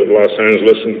Field of Los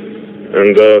Angeles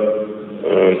and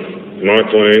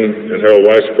Mark Lane and Harold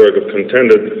Weisberg have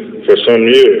contended for some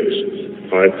years.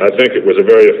 I think it was a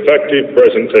very effective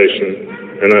presentation,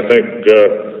 and I think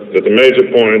that the major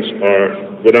points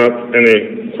are, without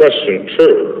any question,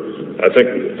 true. I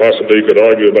think possibly you could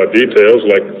argue about details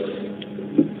like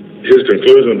his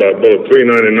conclusion about bullet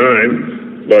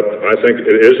 399 but I think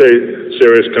it is a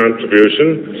serious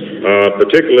contribution,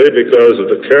 particularly because of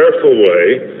the careful way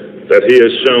that he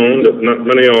has shown that not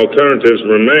many alternatives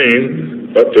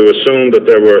remain, but to assume that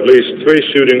there were at least 3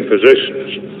 shooting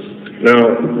positions.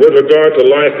 Now, with regard to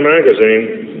Life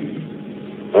magazine,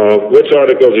 which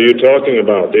articles are you talking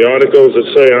about? The articles that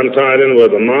say I'm tied in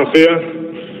with the mafia?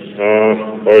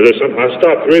 Or is there some? I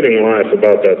stopped reading Life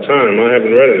about that time. I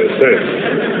haven't read it since.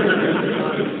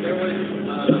 There was,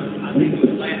 I think it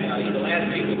was last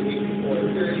week or the week before,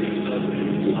 a series of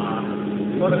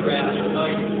photographs of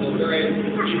the various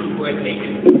people who had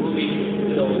taken movie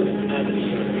stills at the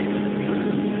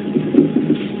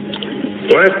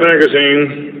Life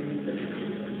magazine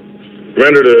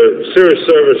rendered a serious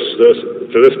service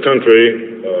to this country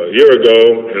a year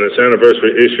ago in its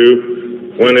anniversary issue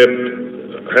when it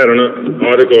had an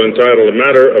article entitled A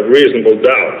Matter of Reasonable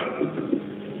Doubt.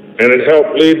 And it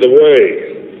helped lead the way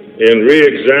in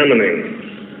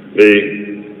re-examining the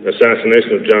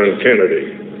assassination of John Kennedy.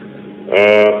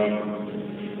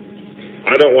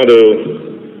 I don't want to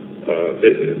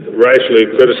rashly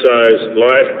criticize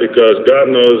Life because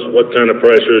God knows what kind of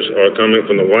pressures are coming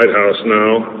from the White House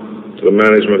now to the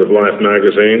management of Life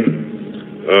magazine.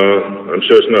 I'm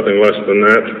sure it's nothing less than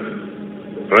that.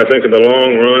 I think in the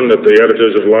long run that the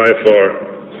editors of Life are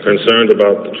concerned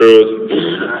about the truth,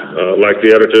 like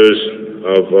the editors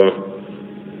of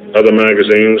other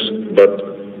magazines. But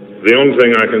the only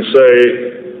thing I can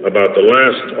say about the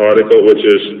last article, which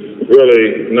is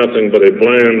really nothing but a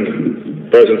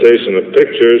bland presentation of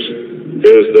pictures,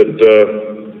 is that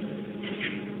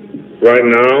right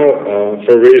now,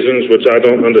 for reasons which I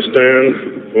don't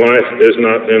understand, Life is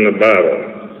not in the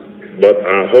battle. But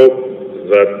I hope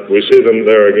that we see them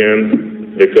there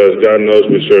again, because God knows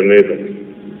we sure need them.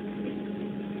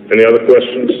 Any other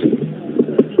questions?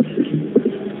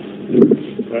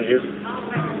 Right here.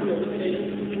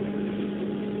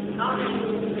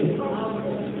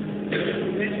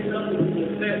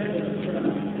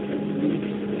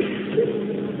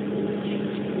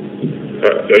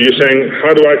 Are you saying,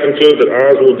 how do I conclude that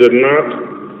Oswald did not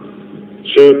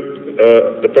shoot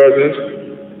the president?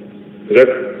 Is that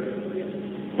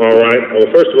all right?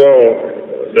 Well, first of all,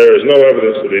 there is no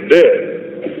evidence that he did.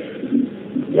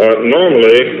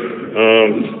 Normally,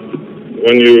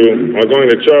 when you are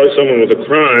going to charge someone with a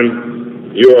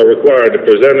crime, you are required to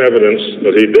present evidence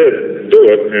that he did do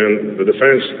it, and the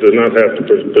defense does not have to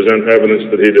present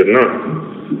evidence that he did not.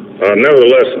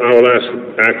 Nevertheless, I will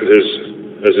act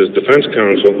as his defense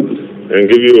counsel and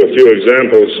give you a few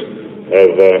examples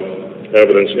of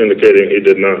evidence indicating he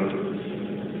did not.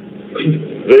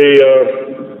 The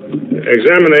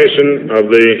examination of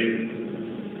the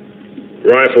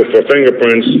rifle for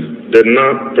fingerprints did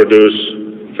not produce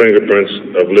fingerprints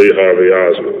of Lee Harvey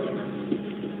Oswald.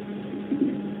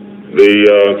 The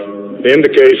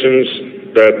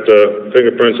indications that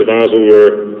fingerprints of Oswald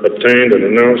were obtained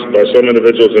and announced by some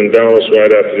individuals in Dallas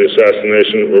right after the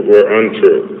assassination were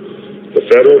untrue. The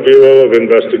Federal Bureau of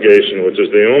Investigation, which is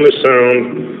the only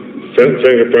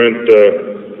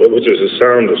which is the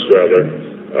soundest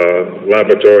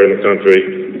laboratory in the country,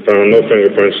 found no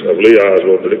fingerprints of Lee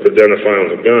Oswald that it could identify on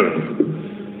the gun,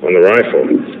 on the rifle.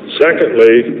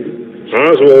 Secondly,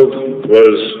 Oswald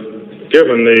was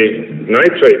given the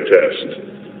nitrate test,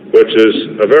 which is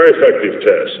a very effective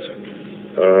test.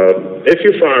 If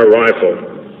you fire a rifle,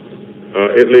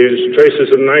 it leaves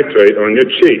traces of nitrate on your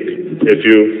cheek. If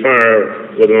you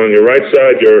fire with it on your right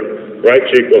side, your right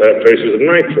cheek will have traces of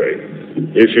nitrate.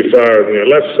 If you fire on your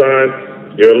left side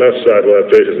will have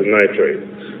traces of nitrate.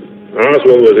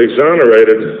 Oswald was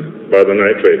exonerated by the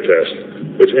nitrate test,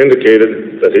 which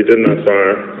indicated that he did not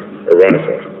fire a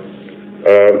rifle.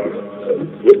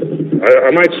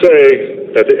 I might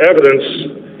say that the evidence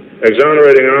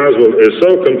exonerating Oswald is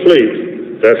so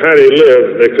complete that had he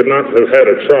lived, they could not have had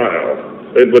a trial.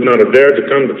 They would not have dared to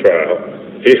come to trial.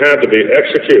 He had to be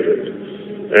executed.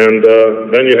 And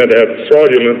then you had to have a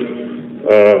fraudulent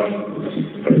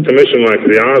commission like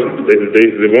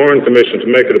the Warren Commission to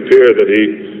make it appear that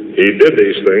he did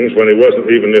these things when he wasn't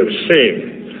even near the scene.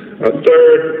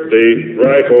 Third, the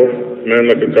rifle,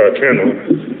 Mannlicher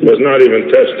Carcano, was not even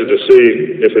tested to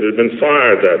see if it had been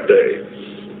fired that day,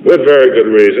 with very good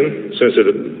reason, since it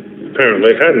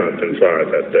apparently had not been fired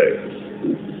that day.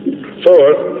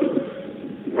 Fourth,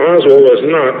 Oswald was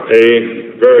not a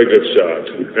very good shot,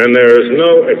 and there is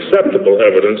no acceptable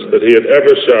evidence that he had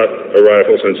ever shot a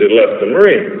rifle since he left the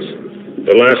Marines.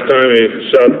 The last time he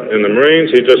shot in the Marines,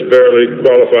 he just barely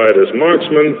qualified as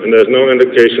marksman, and there's no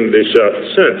indication that he shot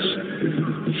since.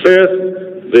 Fifth,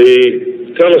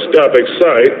 the telescopic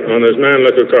sight on his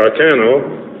Mannlicher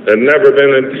Carcano had never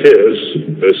been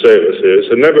they say it was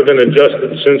his, had never been adjusted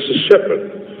since the shipment.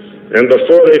 And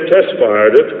before they test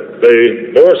fired it, they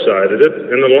bore sighted it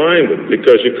and aligned it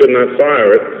because you could not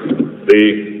fire it.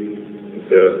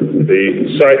 The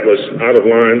sight was out of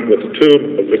line with the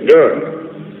tube of the gun.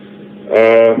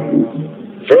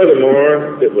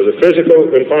 Furthermore, it was a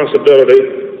physical impossibility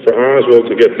for Oswald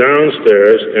to get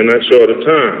downstairs in that short a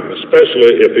time,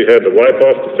 especially if he had to wipe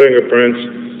off the fingerprints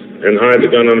and hide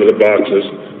the gun under the boxes,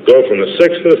 go from the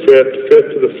 6th to the 5th, 5th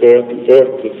to the 4th,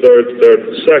 4th to the 3rd, 3rd to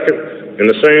the 2nd, in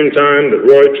the same time that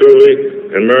Roy Truly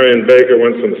and Marion Baker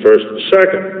went from the 1st to the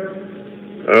 2nd.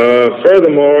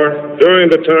 Furthermore, during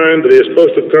the time that he was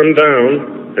supposed to come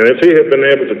down, and if he had been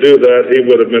able to do that, he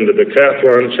would have been the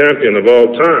decathlon champion of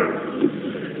all time.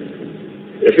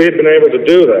 If he had been able to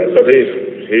do that, but he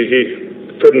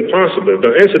couldn't possibly.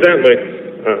 But incidentally,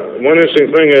 one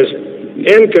interesting thing is,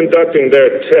 in conducting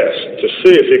their test to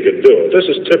see if he could do it, this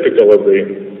is typical of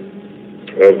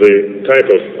the type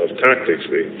of tactics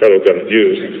the federal government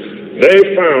used. They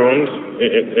found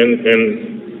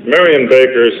in Marion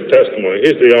Baker's testimony,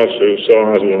 he's the officer who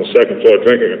saw Oswald on the second floor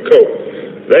drinking a Coke.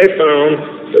 They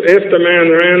found that if the man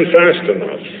ran fast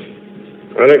enough,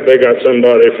 I think they got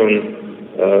somebody from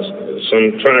some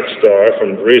track star from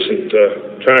recent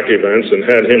track events and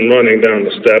had him running down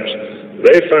the steps.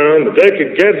 They found that they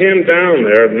could get him down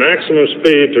there at maximum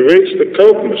speed to reach the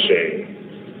Coke machine,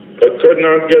 but could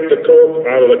not get the Coke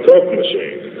out of the Coke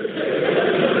machine.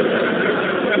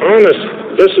 Honest,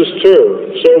 this is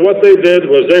true. So what they did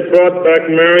was they brought back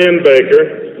Marion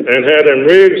Baker and had him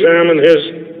re-examine his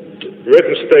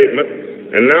written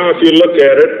statement. And now if you look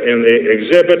at it in the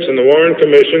exhibits in the Warren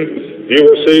Commission, you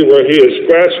will see where he is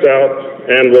scratched out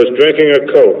and was drinking a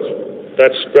Coke.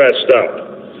 That's scratched out.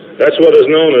 That's what is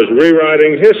known as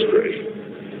rewriting history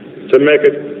to make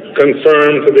it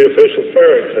conform to the official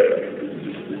fairy tale.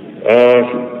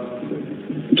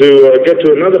 To get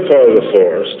to another part of the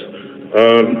forest,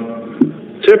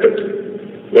 Tippit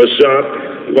was shot.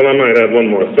 Well, I might add one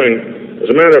more thing. As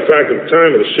a matter of fact, at the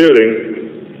time of the shooting,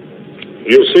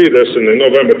 you'll see this in the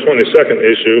November 22nd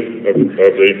issue of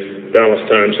the Dallas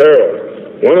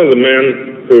Times-Herald. One of the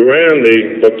men who ran the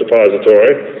book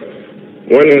depository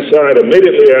went inside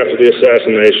immediately after the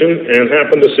assassination and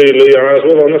happened to see Lee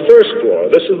Oswald on the first floor.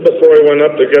 This is before he went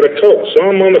up to get a Coke. Saw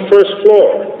him on the first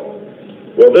floor.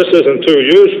 Well, this isn't too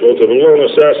useful to the lone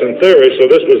assassin theory, so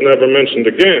this was never mentioned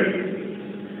again.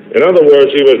 In other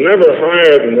words, he was never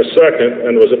higher than the second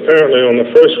and was apparently on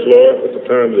the first floor at the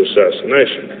time of the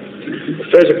assassination. A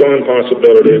physical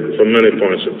impossibility from many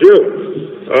points of view.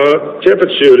 Tippit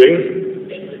shooting,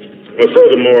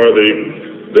 furthermore, the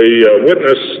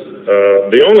witness,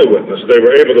 the only witness they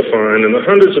were able to find, and the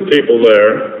hundreds of people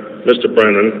there, Mr.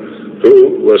 Brennan,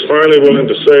 who was finally willing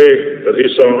to say that he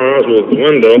saw Oswald at the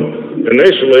window,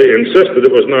 initially insisted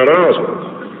it was not Oswald.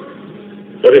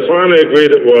 But he finally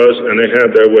agreed it was, and they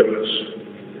had their witness.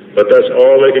 But that's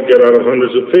all they could get out of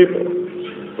hundreds of people.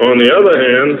 On the other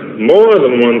hand, more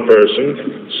than one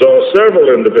person saw several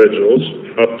individuals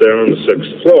up there on the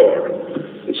 6th floor.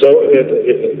 So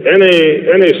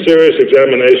any serious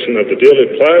examination of the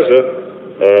Dealey Plaza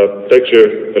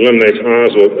picture eliminates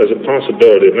Oswald as a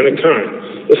possibility of any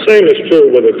kind. The same is true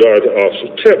with regard to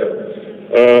Officer Tippit.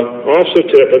 Officer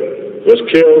Tippit was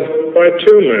killed by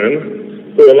two men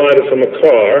who alighted from a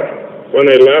car. When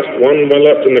they left, one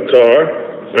left in the car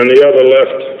and the other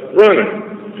left running.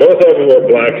 Both of them were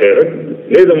black-headed.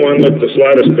 Neither one looked the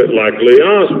slightest bit like Lee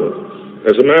Oswald.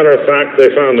 As a matter of fact, they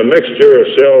found a mixture of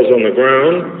shells on the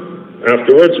ground.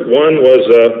 Afterwards, one was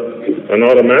an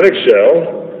automatic shell,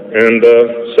 and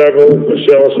several were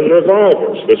shells from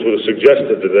revolvers, which would have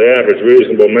suggested to the average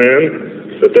reasonable man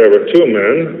that there were two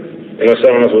men, unless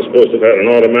Oswald was supposed to have had an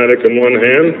automatic in one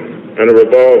hand and a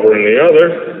revolver in the other.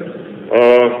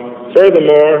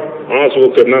 Furthermore,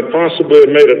 Oswald could not possibly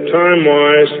have made it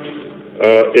time-wise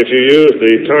if you use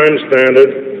the time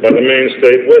standard by the main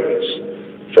state witness.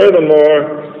 Furthermore,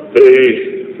 the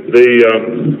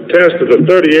test of the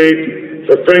 38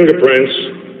 for fingerprints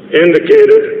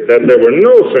indicated that there were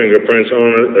no fingerprints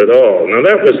on it at all. Now,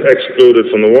 that was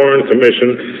excluded from the Warren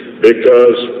Commission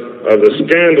because of the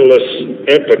scandalous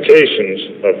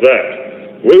implications of that.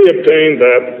 We obtained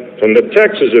that from the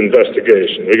Texas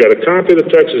investigation. We got a copy of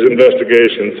the Texas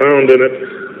investigation, found in it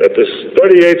that this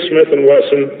 38 Smith &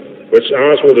 Wesson, which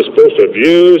Oswald is supposed to have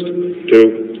used to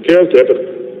kill Tippit,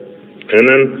 and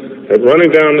then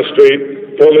running down the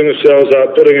street, pulling the shells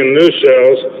out, putting in new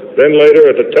shells. Then later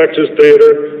at the Texas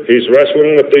Theater, he's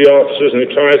wrestling with the officers and he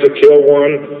tries to kill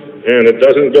one, and it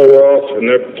doesn't go off, and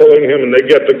they're pulling him and they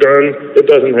get the gun. It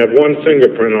doesn't have one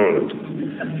fingerprint on it.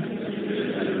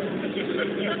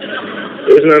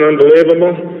 Isn't that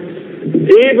unbelievable?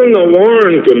 Even the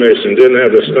Warren Commission didn't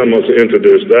have the stomach to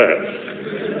introduce that.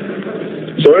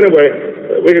 So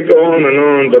anyway, we could go on and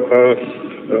on, but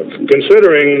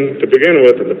considering, to begin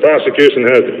with, that the prosecution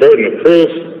has the burden of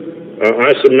proof,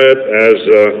 I submit as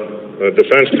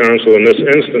defense counsel in this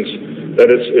instance that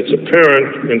it's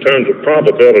apparent in terms of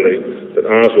probability that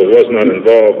Oswald was not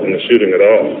involved in the shooting at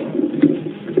all.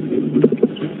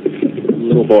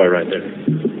 Little boy right there.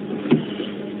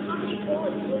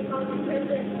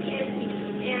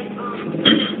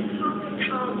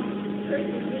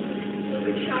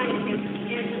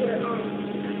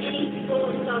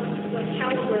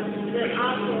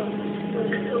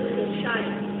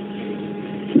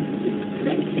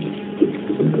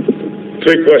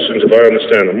 Three questions, if I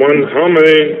understand them. One, how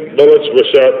many bullets were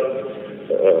shot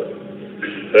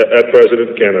at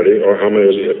President Kennedy, or how many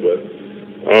was he hit with?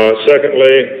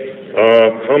 Secondly,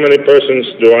 how many persons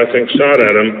do I think shot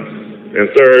at him?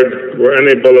 And third, were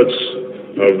any bullets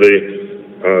of the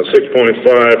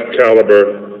 6.5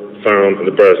 caliber found in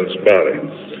the president's body?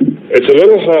 It's a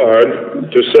little hard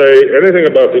to say anything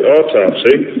about the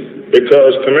autopsy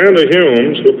because Commander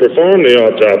Humes, who performed the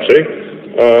autopsy,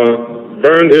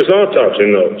 burned his autopsy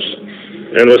notes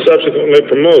and was subsequently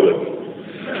promoted.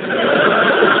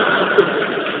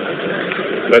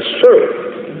 That's true.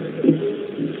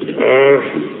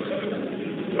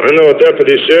 I know a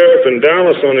deputy sheriff in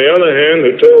Dallas, on the other hand,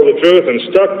 who told the truth and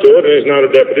stuck to it, and he's not a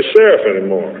deputy sheriff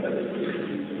anymore.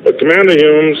 But Commander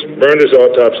Humes burned his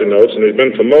autopsy notes, and he's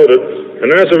been promoted, and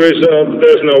as a result,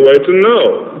 there's no way to know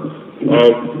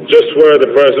just where the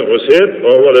president was hit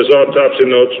or what his autopsy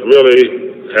notes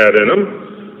really had in them.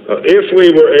 If we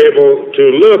were able to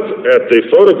look at the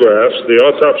photographs, the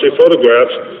autopsy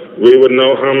photographs, we would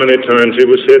know how many times he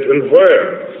was hit and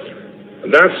where.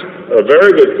 That's a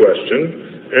very good question,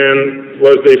 and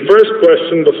was the first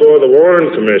question before the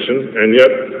Warren Commission, and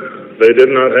yet they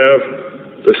did not have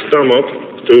the stomach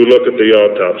to look at the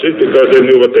autopsies because they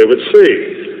knew what they would see.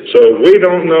 So we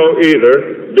don't know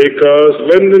either because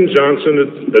Lyndon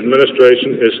Johnson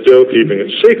administration is still keeping it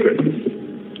secret.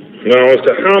 Now, as to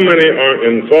how many are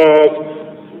involved,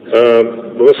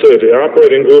 let's say the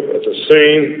operating group at the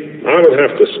scene, I would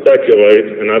have to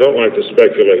speculate, and I don't like to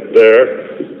speculate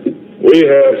there. We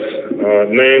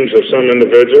have names of some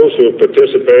individuals who have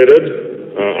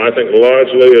participated, I think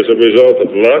largely as a result of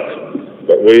luck,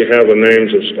 but we have the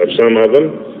names of some of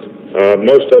them.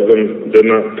 Most of them did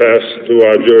not pass through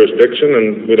our jurisdiction,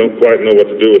 and we don't quite know what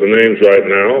to do with the names right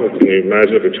now. Can you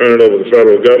imagine if we turn it over to the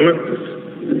federal government?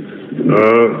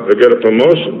 They get a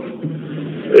promotion.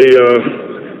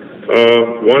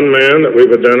 One man that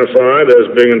we've identified as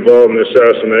being involved in the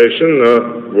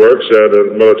assassination works at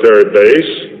a military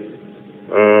base.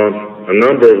 A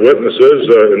number of witnesses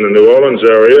in the New Orleans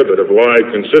area that have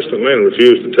lied consistently and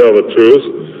refused to tell the truth.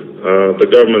 The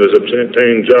government has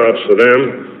obtained jobs for them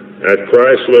at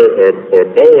Chrysler or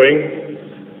Boeing.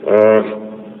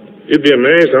 You'd be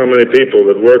amazed how many people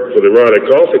that work for the Riley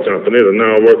Coffee Company that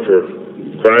now work for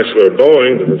Chrysler or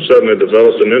Boeing that have suddenly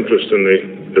developed an interest in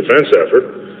the defense effort.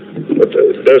 But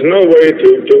there's no way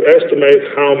to estimate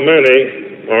how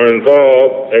many are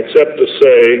involved except to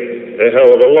say a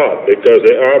hell of a lot, because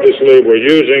they obviously were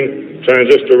using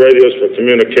transistor radios for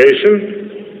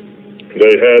communication.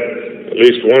 They had at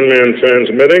least one man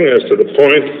transmitting as to the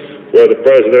point where the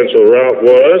presidential route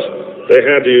was. They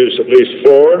had to use at least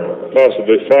 4,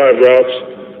 possibly 5 routes,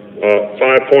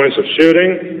 5 points of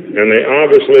shooting, and they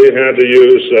obviously had to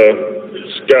use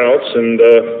scouts and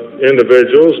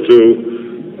individuals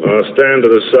to stand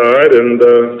to the side and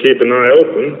keep an eye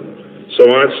open. So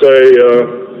I'd say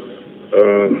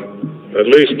at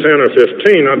least 10 or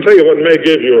 15. I'll tell you what may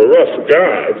give you a rough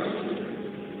guide.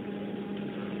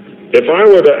 If I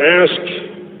were to ask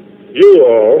you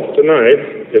all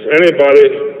tonight if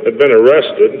anybody had been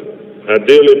arrested at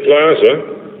Dealey Plaza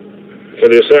for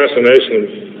the assassination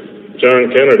of John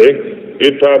Kennedy,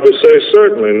 you'd probably say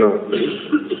certainly not.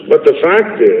 But the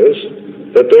fact is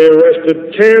that they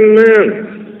arrested 10 men.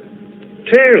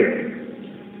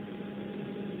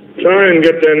 10. Try and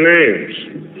get their names.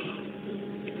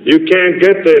 You can't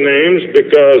get their names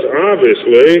because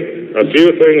obviously a few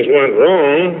things went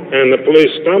wrong and the police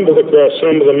stumbled across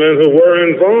some of the men who were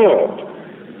involved.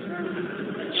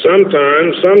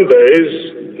 Sometimes, some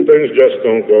days, things just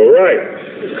don't go right.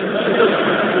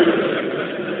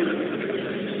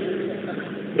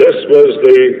 This was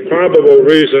the probable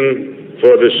reason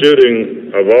for the shooting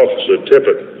of Officer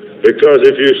Tippit, because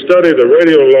if you study the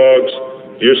radio logs,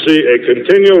 you see a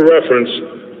continual reference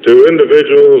to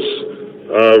individuals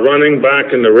running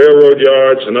back in the railroad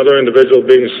yards, another individual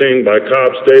being seen by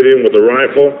Cobb Stadium with a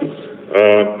rifle.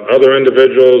 other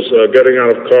individuals getting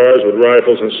out of cars with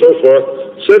rifles and so forth.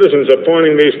 Citizens are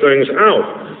pointing these things out.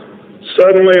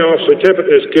 Suddenly, Officer Tippit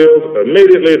is killed.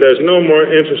 Immediately, there's no more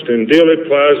interest in Dealey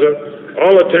Plaza.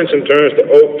 All attention turns to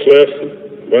Oak Cliff.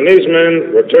 When these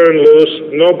men were turned loose,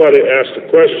 nobody asked a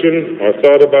question or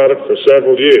thought about it for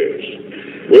several years.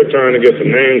 We're trying to get the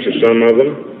names of some of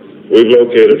them. We've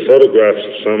located photographs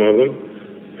of some of them,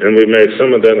 and we've made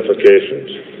some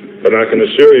identifications. But I can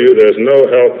assure you there's no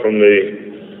help from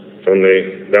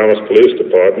the Dallas Police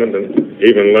Department, and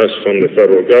even less from the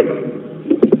federal government.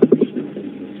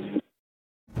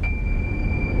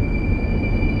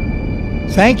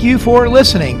 Thank you for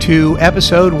listening to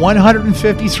episode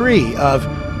 153 of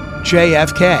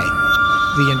JFK,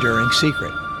 The Enduring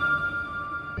Secret.